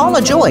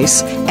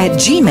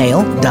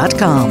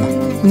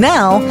drpaulajoyce@gmail.com.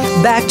 Now,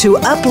 back to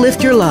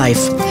Uplift Your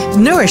Life,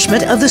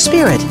 Nourishment of the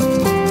Spirit.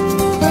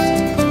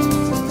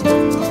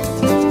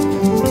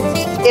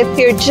 If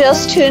you're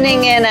just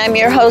tuning in, I'm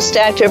your host,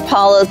 Dr.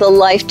 Paula, the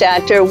Life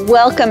Doctor.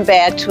 Welcome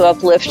back to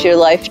Uplift Your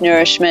Life,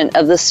 Nourishment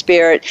of the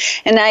Spirit.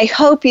 And I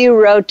hope you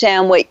wrote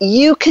down what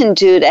you can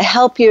do to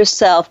help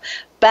yourself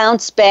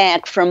bounce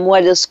back from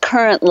what is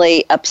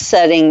currently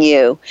upsetting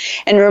you.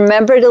 And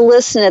remember to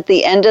listen at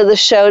the end of the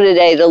show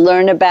today to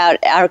learn about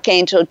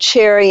Archangel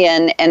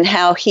Cherian and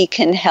how he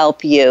can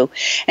help you.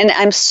 And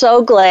I'm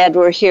so glad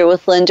we're here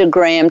with Linda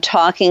Graham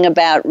talking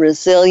about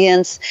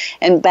resilience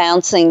and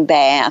bouncing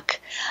back.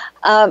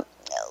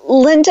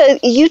 Linda,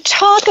 you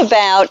talk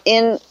about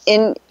in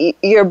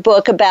your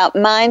book about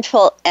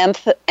mindful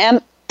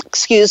empathy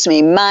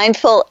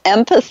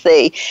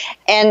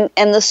and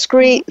the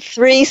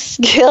three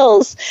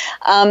skills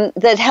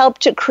that help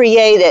to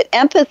create it.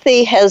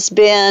 Empathy has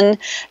been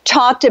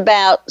talked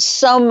about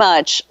so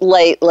much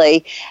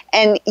lately,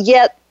 and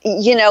yet,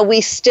 you know,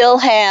 we still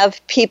have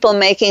people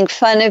making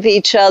fun of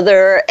each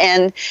other,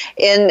 and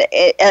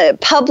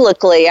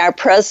publicly, our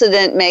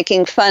president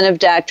making fun of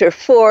Dr.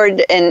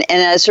 Ford, and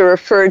as I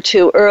referred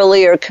to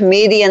earlier,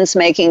 comedians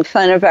making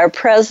fun of our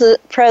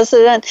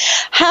president.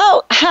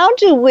 How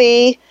do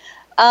we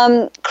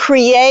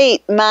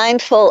create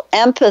mindful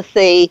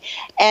empathy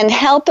and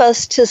help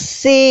us to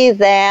see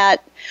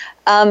that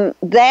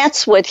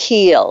that's what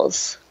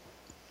heals?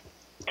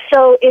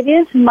 So it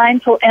is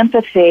mindful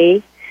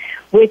empathy,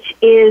 which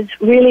is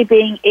really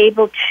being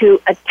able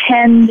to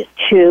attend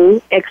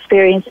to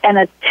experience and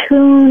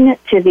attune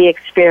to the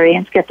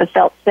experience, get the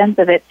felt sense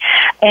of it,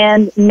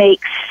 and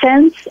make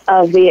sense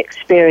of the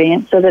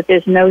experience so that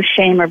there's no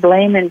shame or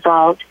blame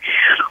involved.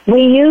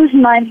 We use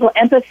mindful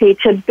empathy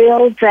to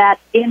build that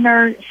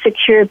inner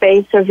secure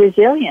base of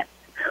resilience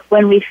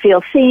when we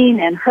feel seen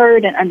and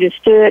heard and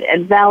understood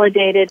and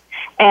validated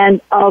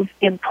and of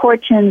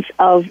importance,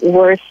 of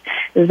worth.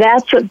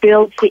 That's what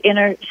builds the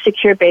inner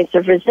secure base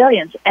of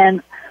resilience.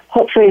 And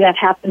hopefully that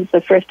happens the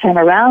first time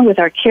around with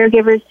our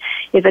caregivers.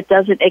 If it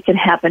doesn't, it can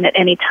happen at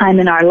any time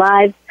in our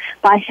lives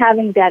by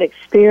having that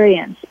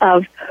experience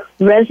of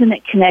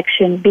resonant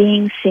connection,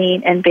 being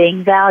seen and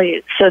being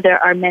valued. So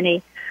there are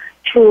many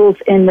tools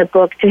in the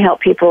book to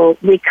help people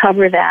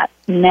recover that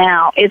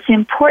now. It's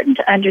important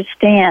to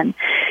understand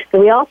that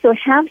we also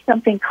have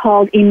something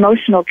called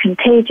emotional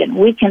contagion.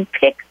 We can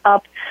pick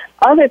up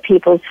other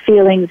people's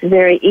feelings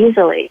very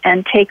easily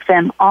and take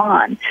them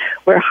on.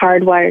 We're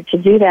hardwired to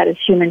do that as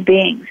human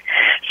beings.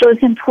 So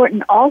it's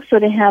important also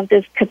to have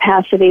this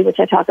capacity, which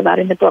I talk about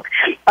in the book,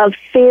 of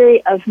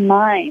theory of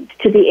mind,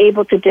 to be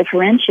able to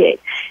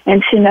differentiate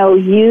and to know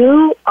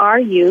you are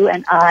you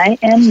and I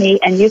am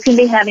me, and you can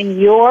be having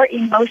your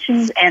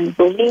emotions and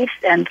beliefs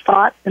and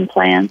thoughts and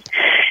plans,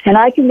 and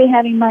I can be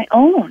having my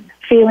own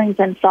feelings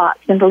and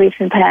thoughts and beliefs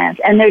and plans,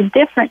 and they're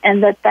different,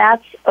 and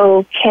that's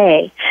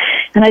okay.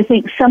 And I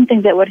think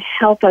something that would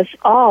help us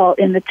all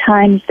in the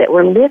times that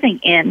we're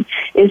living in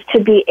is to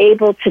be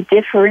able to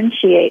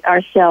differentiate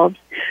ourselves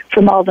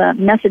from all the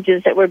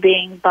messages that we're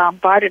being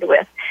bombarded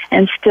with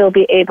and still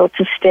be able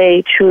to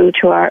stay true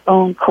to our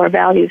own core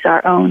values,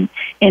 our own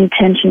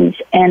intentions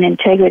and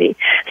integrity.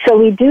 So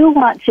we do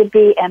want to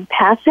be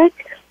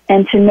empathic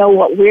and to know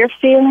what we're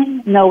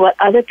feeling, know what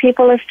other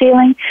people are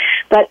feeling.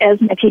 But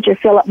as my teacher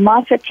Philip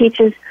Moffat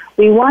teaches,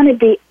 we want to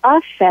be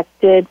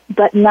affected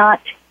but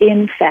not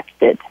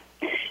infected.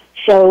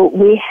 So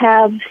we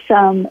have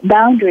some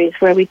boundaries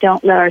where we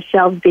don't let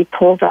ourselves be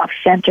pulled off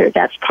center.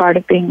 That's part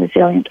of being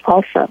resilient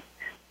also.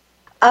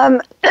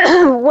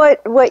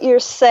 What you're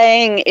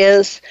saying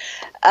is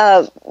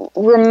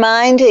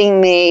reminding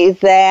me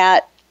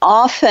that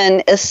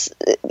often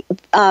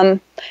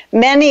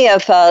many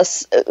of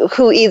us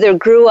who either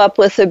grew up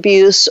with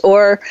abuse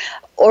or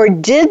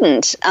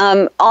didn't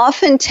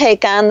often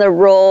take on the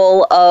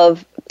role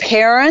of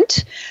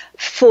parent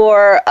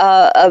for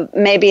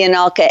maybe an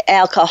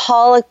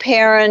alcoholic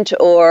parent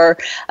or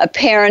a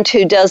parent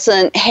who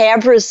doesn't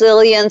have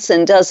resilience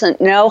and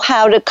doesn't know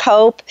how to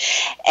cope.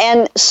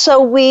 And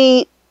so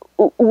we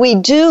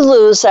do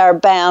lose our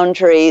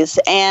boundaries,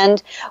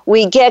 and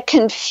we get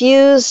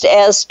confused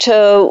as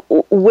to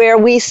where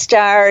we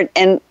start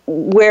and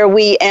where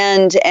we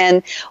end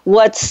and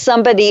what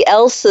somebody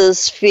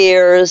else's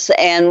fears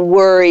and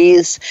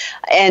worries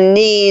and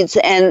needs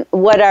and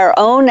what our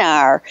own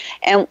are.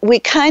 And we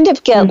kind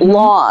of get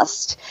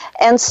lost.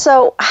 And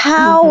so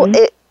how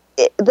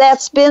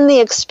that's been the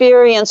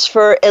experience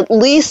for at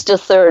least a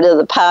third of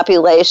the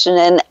population,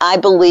 and I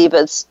believe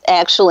it's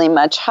actually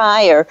much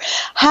higher.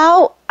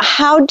 How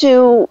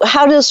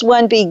does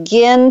one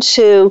begin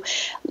to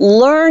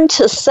learn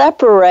to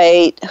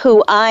separate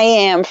who I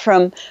am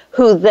from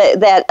who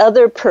that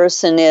other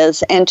person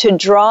is and to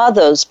draw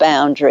those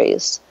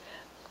boundaries?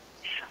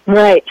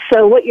 Right.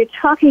 So what you're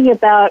talking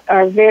about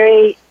are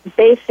very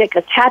basic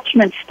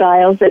attachment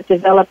styles that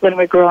develop when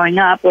we're growing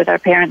up with our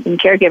parents and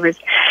caregivers.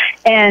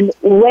 And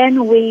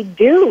when we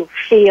do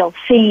feel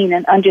seen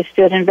and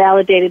understood and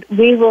validated,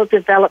 we will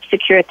develop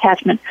secure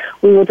attachment.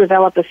 We will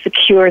develop a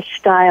secure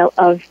style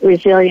of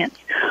resilience.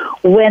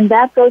 When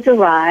that goes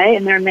awry,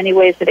 and there are many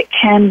ways that it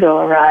can go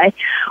awry,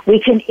 we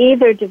can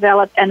either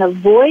develop an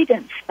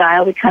avoidance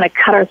style, we kind of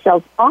cut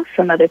ourselves off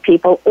from other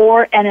people,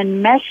 or an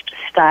enmeshed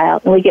style,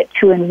 and we get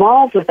too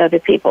involved with other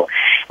people.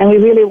 And we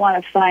really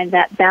want to find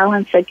that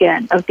balance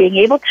again of being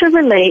able to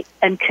relate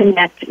and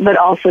connect, but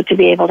also to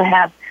be able to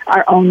have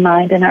our own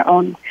mind and our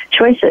own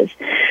choices.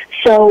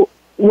 So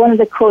one of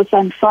the quotes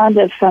I'm fond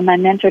of from my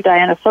mentor,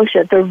 Diana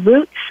Fosha, the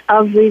roots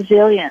of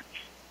resilience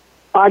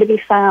are to be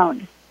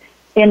found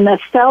in the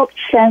felt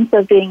sense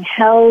of being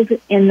held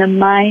in the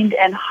mind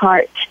and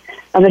heart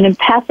of an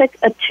empathic,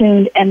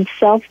 attuned, and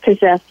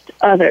self-possessed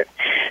other.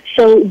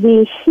 So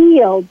we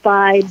heal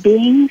by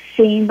being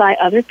seen by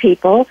other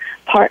people,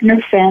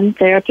 partner, friend,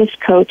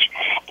 therapist, coach,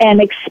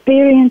 and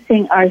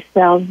experiencing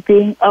ourselves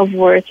being of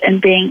worth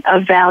and being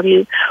of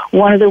value.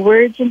 One of the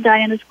words in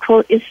Diana's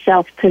quote is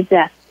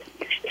self-possessed.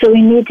 So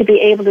we need to be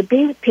able to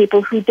be with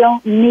people who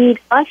don't need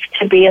us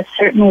to be a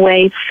certain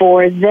way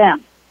for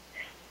them.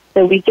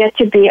 So we get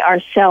to be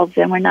ourselves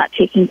and we're not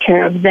taking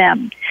care of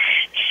them.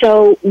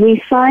 So we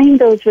find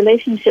those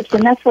relationships,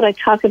 and that's what I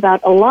talk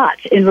about a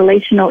lot in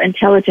relational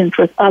intelligence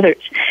with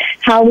others,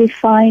 how we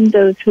find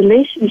those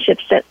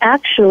relationships that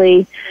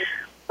actually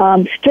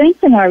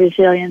strengthen our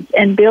resilience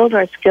and build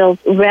our skills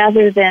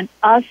rather than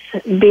us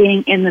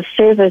being in the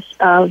service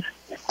of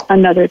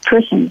another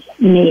person's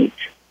needs.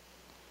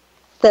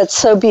 That's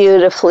so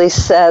beautifully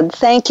said.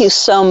 Thank you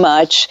so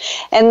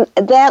much. And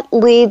that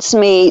leads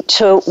me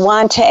to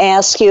want to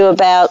ask you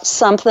about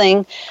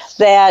something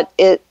that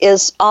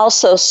is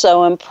also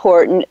so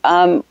important.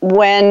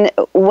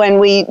 When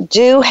we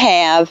do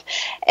have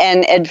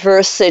an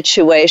adverse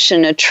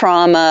situation, a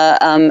trauma,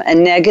 a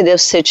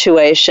negative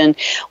situation,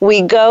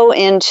 we go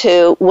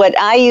into what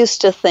I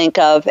used to think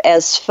of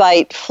as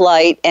fight,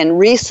 flight, and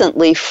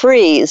recently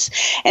freeze.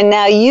 And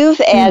now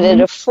you've added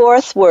a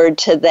fourth word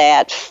to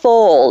that,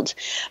 fold.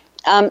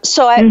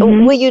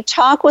 Will you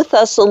talk with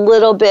us a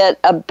little bit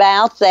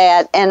about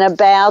that and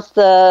about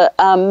the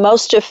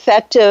most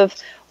effective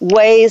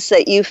ways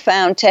that you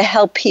found to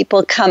help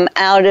people come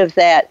out of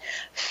that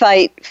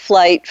fight,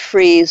 flight,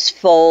 freeze,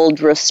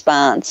 fold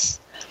response?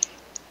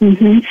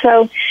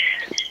 So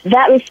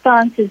that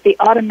response is the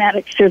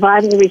automatic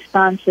survival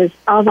responses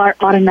of our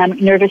autonomic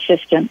nervous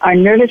system. Our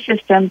nervous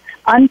system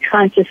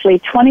unconsciously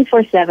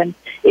 24/7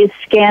 is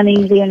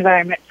scanning the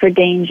environment for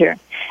danger.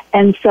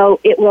 And so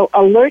it will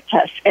alert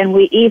us, and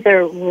we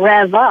either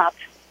rev up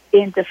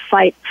into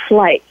fight,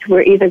 flight.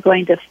 We're either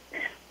going to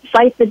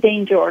fight the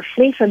danger or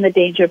flee from the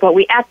danger, but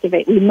we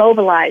activate, we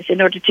mobilize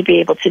in order to be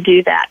able to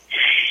do that.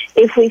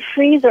 If we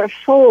freeze or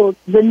fold,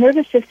 the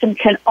nervous system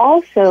can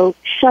also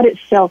shut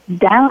itself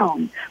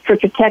down for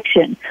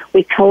protection.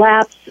 We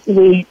collapse,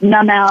 we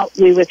numb out,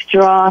 we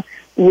withdraw,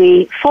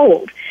 we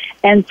fold.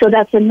 And so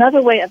that's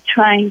another way of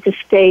trying to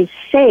stay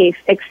safe,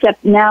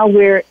 except now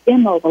we're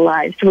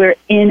immobilized, we're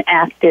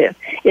inactive.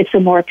 It's a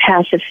more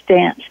passive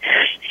stance.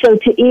 So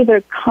to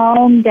either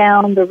calm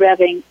down the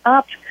revving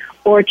up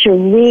or to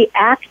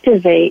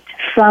reactivate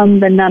from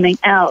the numbing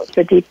out,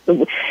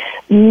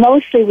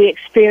 mostly we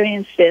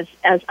experience this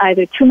as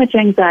either too much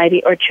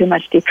anxiety or too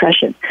much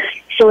depression.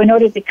 So in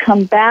order to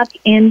come back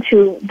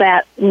into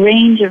that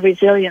range of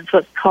resilience,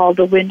 what's called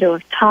the window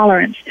of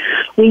tolerance,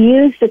 we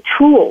use the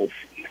tools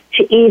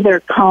to either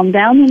calm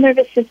down the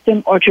nervous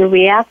system or to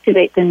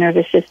reactivate the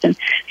nervous system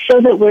so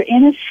that we're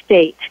in a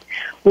state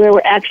where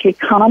we're actually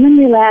calm and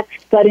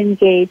relaxed but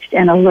engaged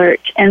and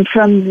alert. And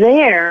from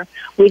there,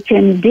 we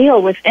can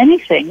deal with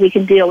anything. We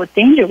can deal with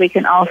danger. We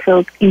can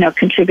also,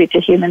 contribute to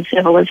human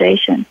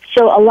civilization.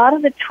 So a lot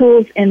of the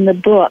tools in the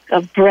book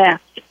of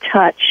breath,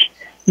 touch,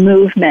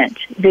 movement,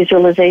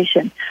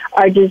 visualization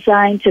are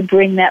designed to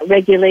bring that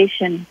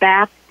regulation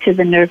back to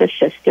the nervous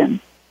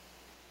system.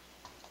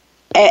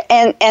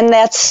 And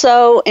that's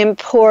so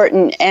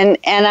important. And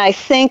I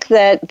think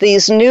that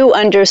these new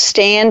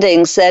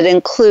understandings that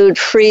include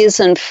freeze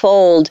and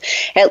fold,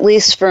 at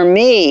least for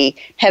me,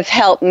 have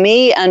helped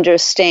me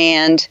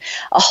understand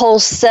a whole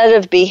set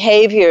of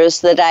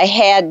behaviors that I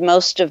had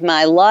most of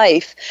my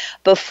life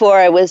before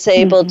I was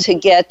able to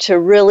get to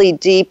really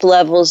deep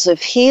levels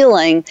of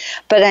healing.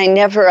 But I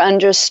never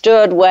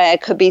understood why I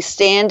could be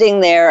standing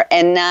there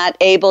and not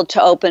able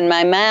to open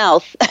my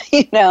mouth,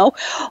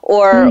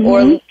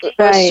 or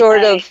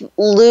sort of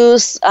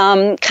lose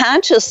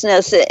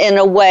consciousness in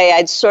a way.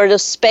 I'd sort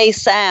of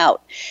space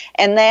out.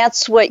 And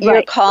that's what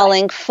you're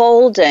calling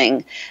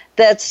folding.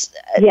 This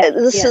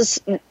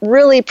is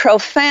really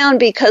profound,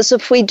 because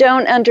if we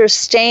don't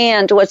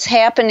understand what's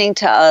happening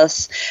to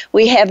us,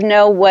 we have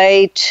no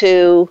way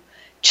to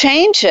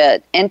change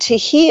it and to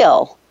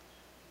heal.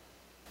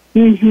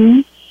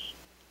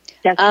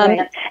 That's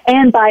right.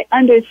 And by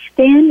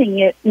understanding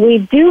it, we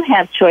do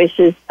have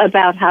choices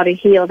about how to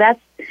heal. That's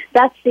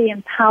the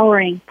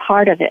empowering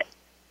part of it.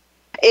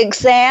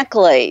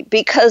 Exactly,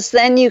 because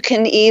then you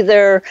can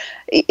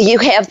you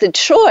have the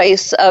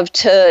choice of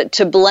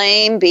to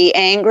blame, be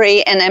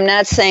angry, and I'm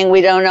not saying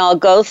we don't all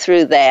go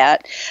through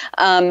that,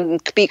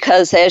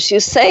 because as you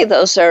say,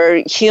 those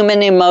are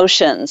human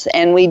emotions,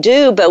 and we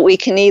do, but we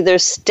can either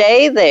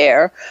stay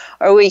there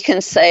or we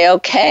can say,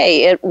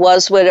 okay, it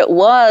was what it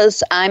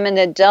was, I'm an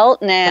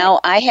adult now,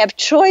 I have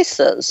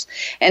choices,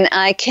 and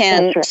I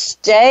can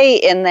stay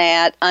in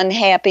that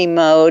unhappy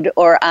mode,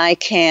 or I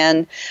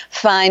can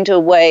find a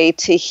way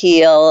to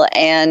heal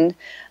and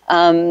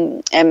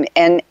love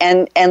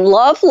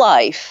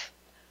life.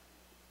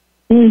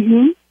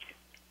 Mm-hmm.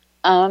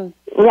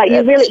 Right.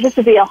 You really, this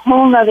would be a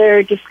whole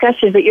other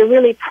discussion, but you're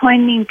really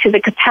pointing to the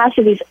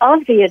capacities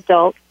of the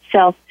adult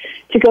self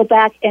to go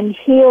back and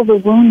heal the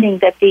wounding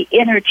that the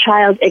inner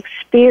child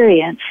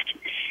experienced.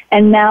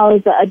 And now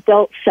the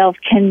adult self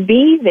can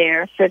be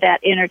there for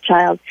that inner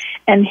child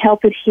and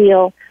help it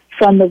heal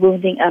from the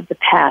wounding of the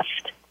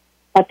past.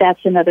 But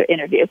that's another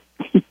interview.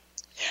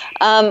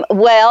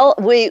 Well,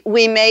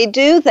 we may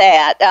do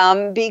that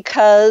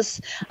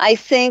because I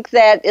think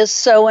that is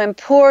so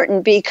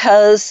important,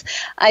 because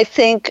I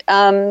think,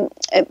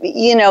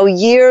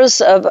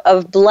 years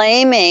of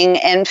blaming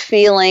and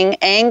feeling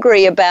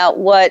angry about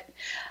what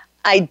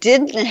I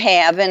didn't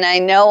have, and I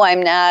know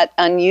I'm not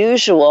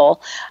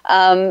unusual.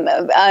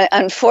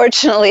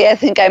 Unfortunately, I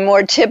think I'm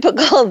more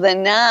typical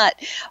than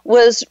not,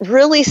 was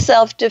really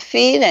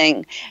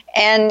self-defeating.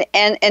 And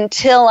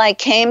until I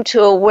came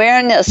to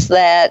awareness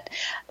that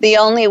the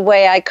only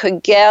way I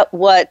could get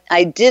what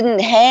I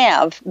didn't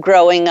have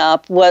growing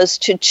up was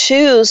to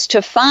choose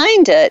to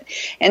find it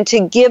and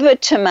to give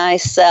it to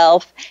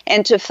myself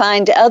and to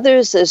find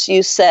others, as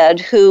you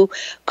said, who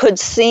could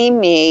see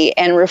me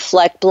and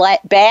reflect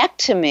back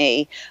to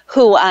me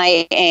who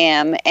I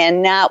am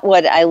and not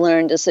what I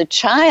learned as a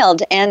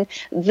child. And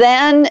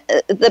then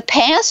the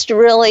past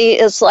really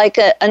is like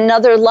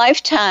another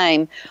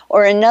lifetime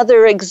or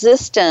another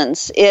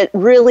existence. It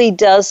really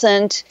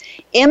doesn't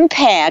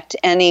impact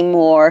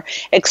anymore,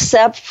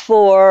 except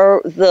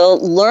for the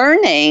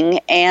learning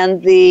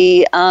and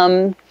the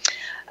and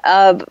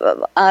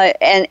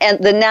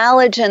the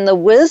knowledge and the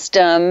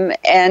wisdom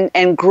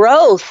and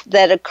growth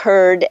that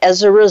occurred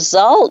as a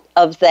result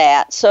of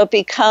that. So it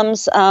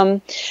becomes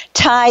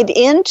tied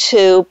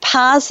into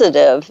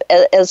positive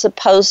as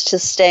opposed to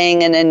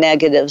staying in a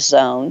negative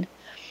zone.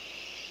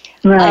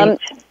 Right.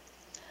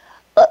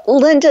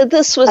 Linda,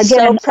 this was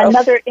again,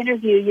 another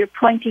interview. You're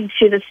pointing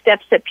to the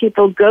steps that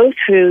people go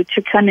through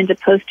to come into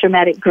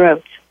post-traumatic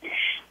growth,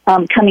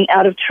 coming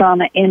out of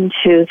trauma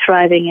into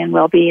thriving and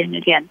well-being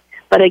again.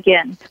 But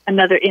again,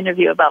 another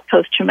interview about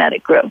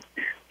post-traumatic growth.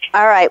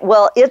 All right.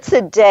 Well, it's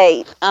a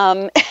date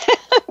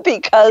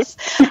because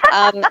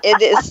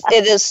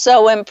it is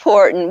so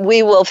important.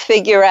 We will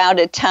figure out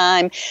a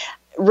time.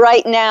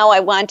 Right now, I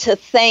want to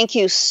thank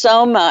you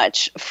so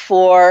much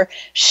for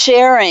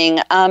sharing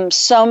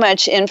so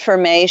much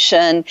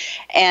information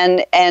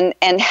and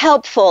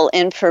helpful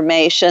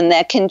information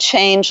that can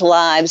change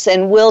lives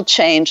and will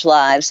change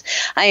lives.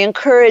 I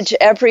encourage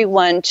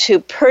everyone to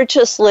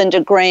purchase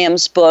Linda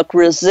Graham's book,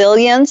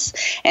 Resilience,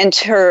 and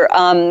her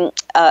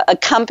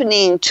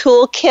accompanying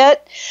toolkit,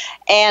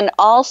 and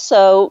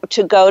also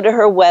to go to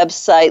her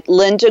website,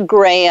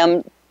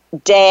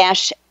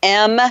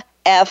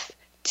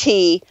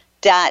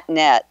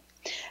 lindagraham-mft.net.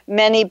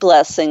 Many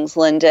blessings,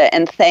 Linda,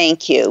 and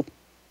thank you.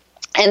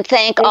 And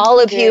thank all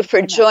of you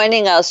for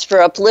joining us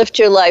for Uplift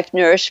Your Life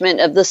Nourishment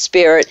of the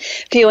Spirit.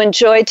 If you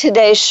enjoyed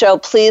today's show,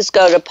 please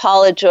go to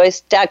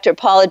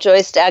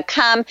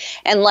drpaulajoyce.com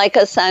and like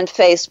us on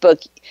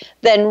Facebook.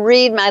 Then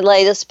read my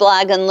latest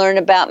blog and learn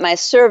about my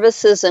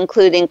services,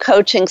 including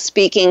coaching,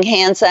 speaking,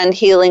 hands-on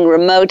healing,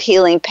 remote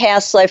healing,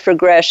 past life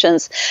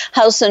regressions,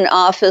 house and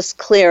office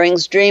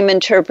clearings, dream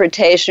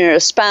interpretation, or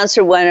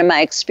sponsor one of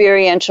my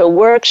experiential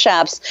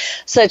workshops,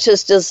 such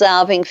as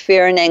dissolving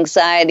fear and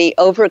anxiety,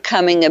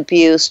 overcoming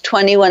abuse,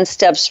 21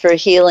 steps for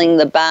healing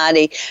the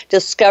body,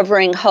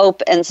 discovering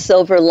hope and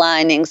silver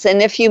linings.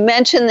 And if you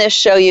mention this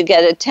show, you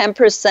get a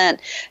 10%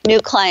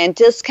 new client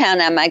discount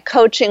on my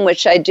coaching,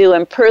 which I do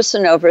in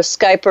person over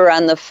Skype or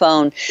on the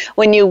phone.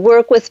 When you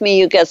work with me,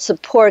 you get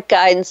support,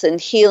 guidance,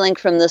 and healing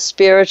from the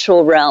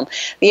spiritual realm.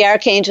 The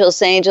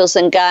archangels, angels,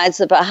 and guides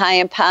of a high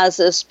and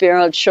positive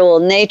spiritual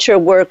nature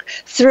work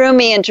through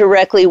me and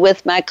directly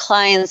with my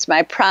clients.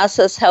 My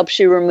process helps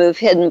you remove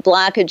hidden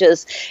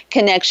blockages,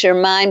 connects your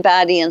mind,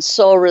 body, and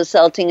soul,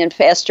 resulting in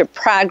faster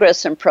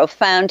progress and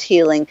profound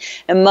healing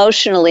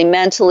emotionally,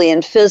 mentally,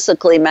 and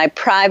physically. My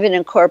private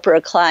and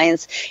corporate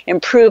clients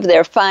improve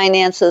their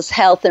finances,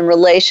 health, and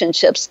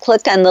relationships.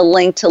 Click on the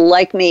link to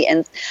like me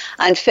and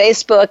on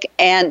Facebook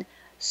and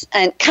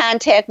and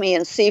contact me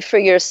and see for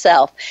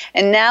yourself.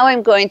 And now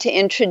I'm going to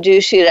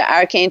introduce you to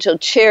Archangel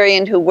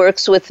Cherian, who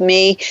works with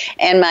me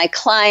and my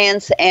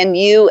clients and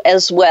you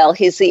as well.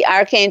 He's the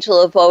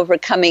Archangel of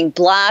overcoming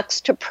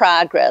blocks to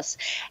progress.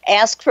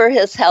 Ask for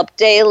his help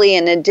daily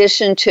in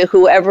addition to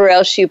whoever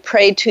else you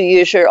pray to.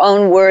 Use your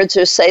own words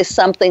or say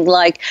something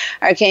like,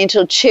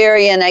 Archangel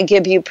Cherian, I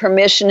give you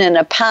permission in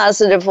a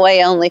positive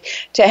way only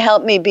to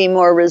help me be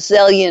more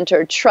resilient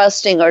or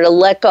trusting, or to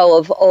let go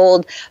of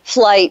old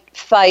flight,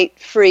 fight,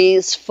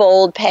 freeze,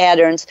 fold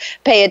patterns.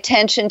 Pay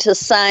attention to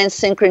signs,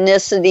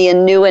 synchronicity,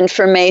 and new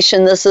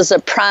information. This is a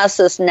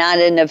process, not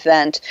an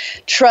event.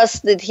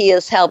 Trust that he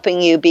is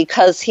helping you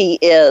because he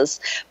is.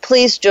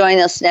 Please join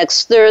us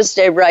next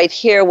Thursday right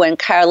here when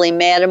Carly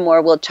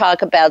Matamore will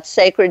talk about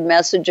sacred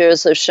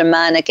messengers of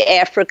shamanic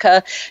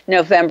Africa.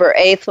 November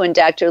 8th when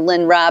Dr.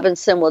 Lynn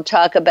Robinson will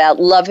talk about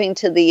loving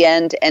to the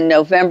end. And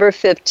November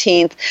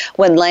 15th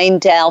when Lane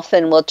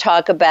Dalphin will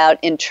talk about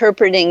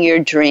interpreting your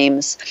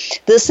dreams.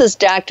 This is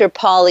Dr.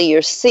 Paula,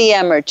 your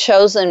CM or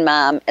chosen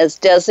mom, as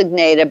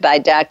designated by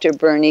Dr.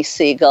 Bernie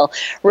Siegel.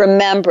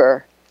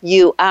 Remember,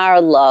 you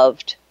are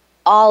loved.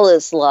 All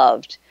is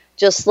loved.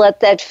 Just let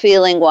that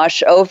feeling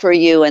wash over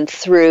you and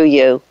through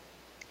you.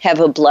 Have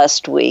a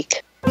blessed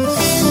week.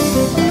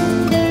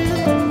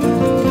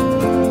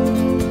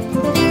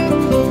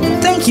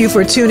 Thank you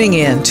for tuning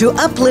in to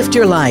Uplift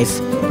Your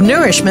Life,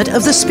 Nourishment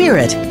of the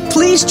Spirit.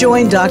 Please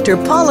join Dr.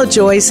 Paula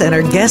Joyce and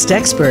her guest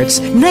experts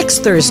next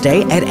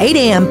Thursday at 8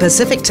 a.m.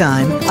 Pacific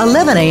Time,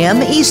 11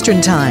 a.m.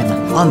 Eastern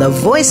Time on the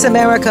Voice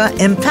America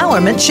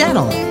Empowerment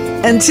Channel.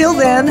 Until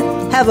then,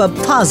 have a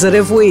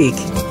positive week.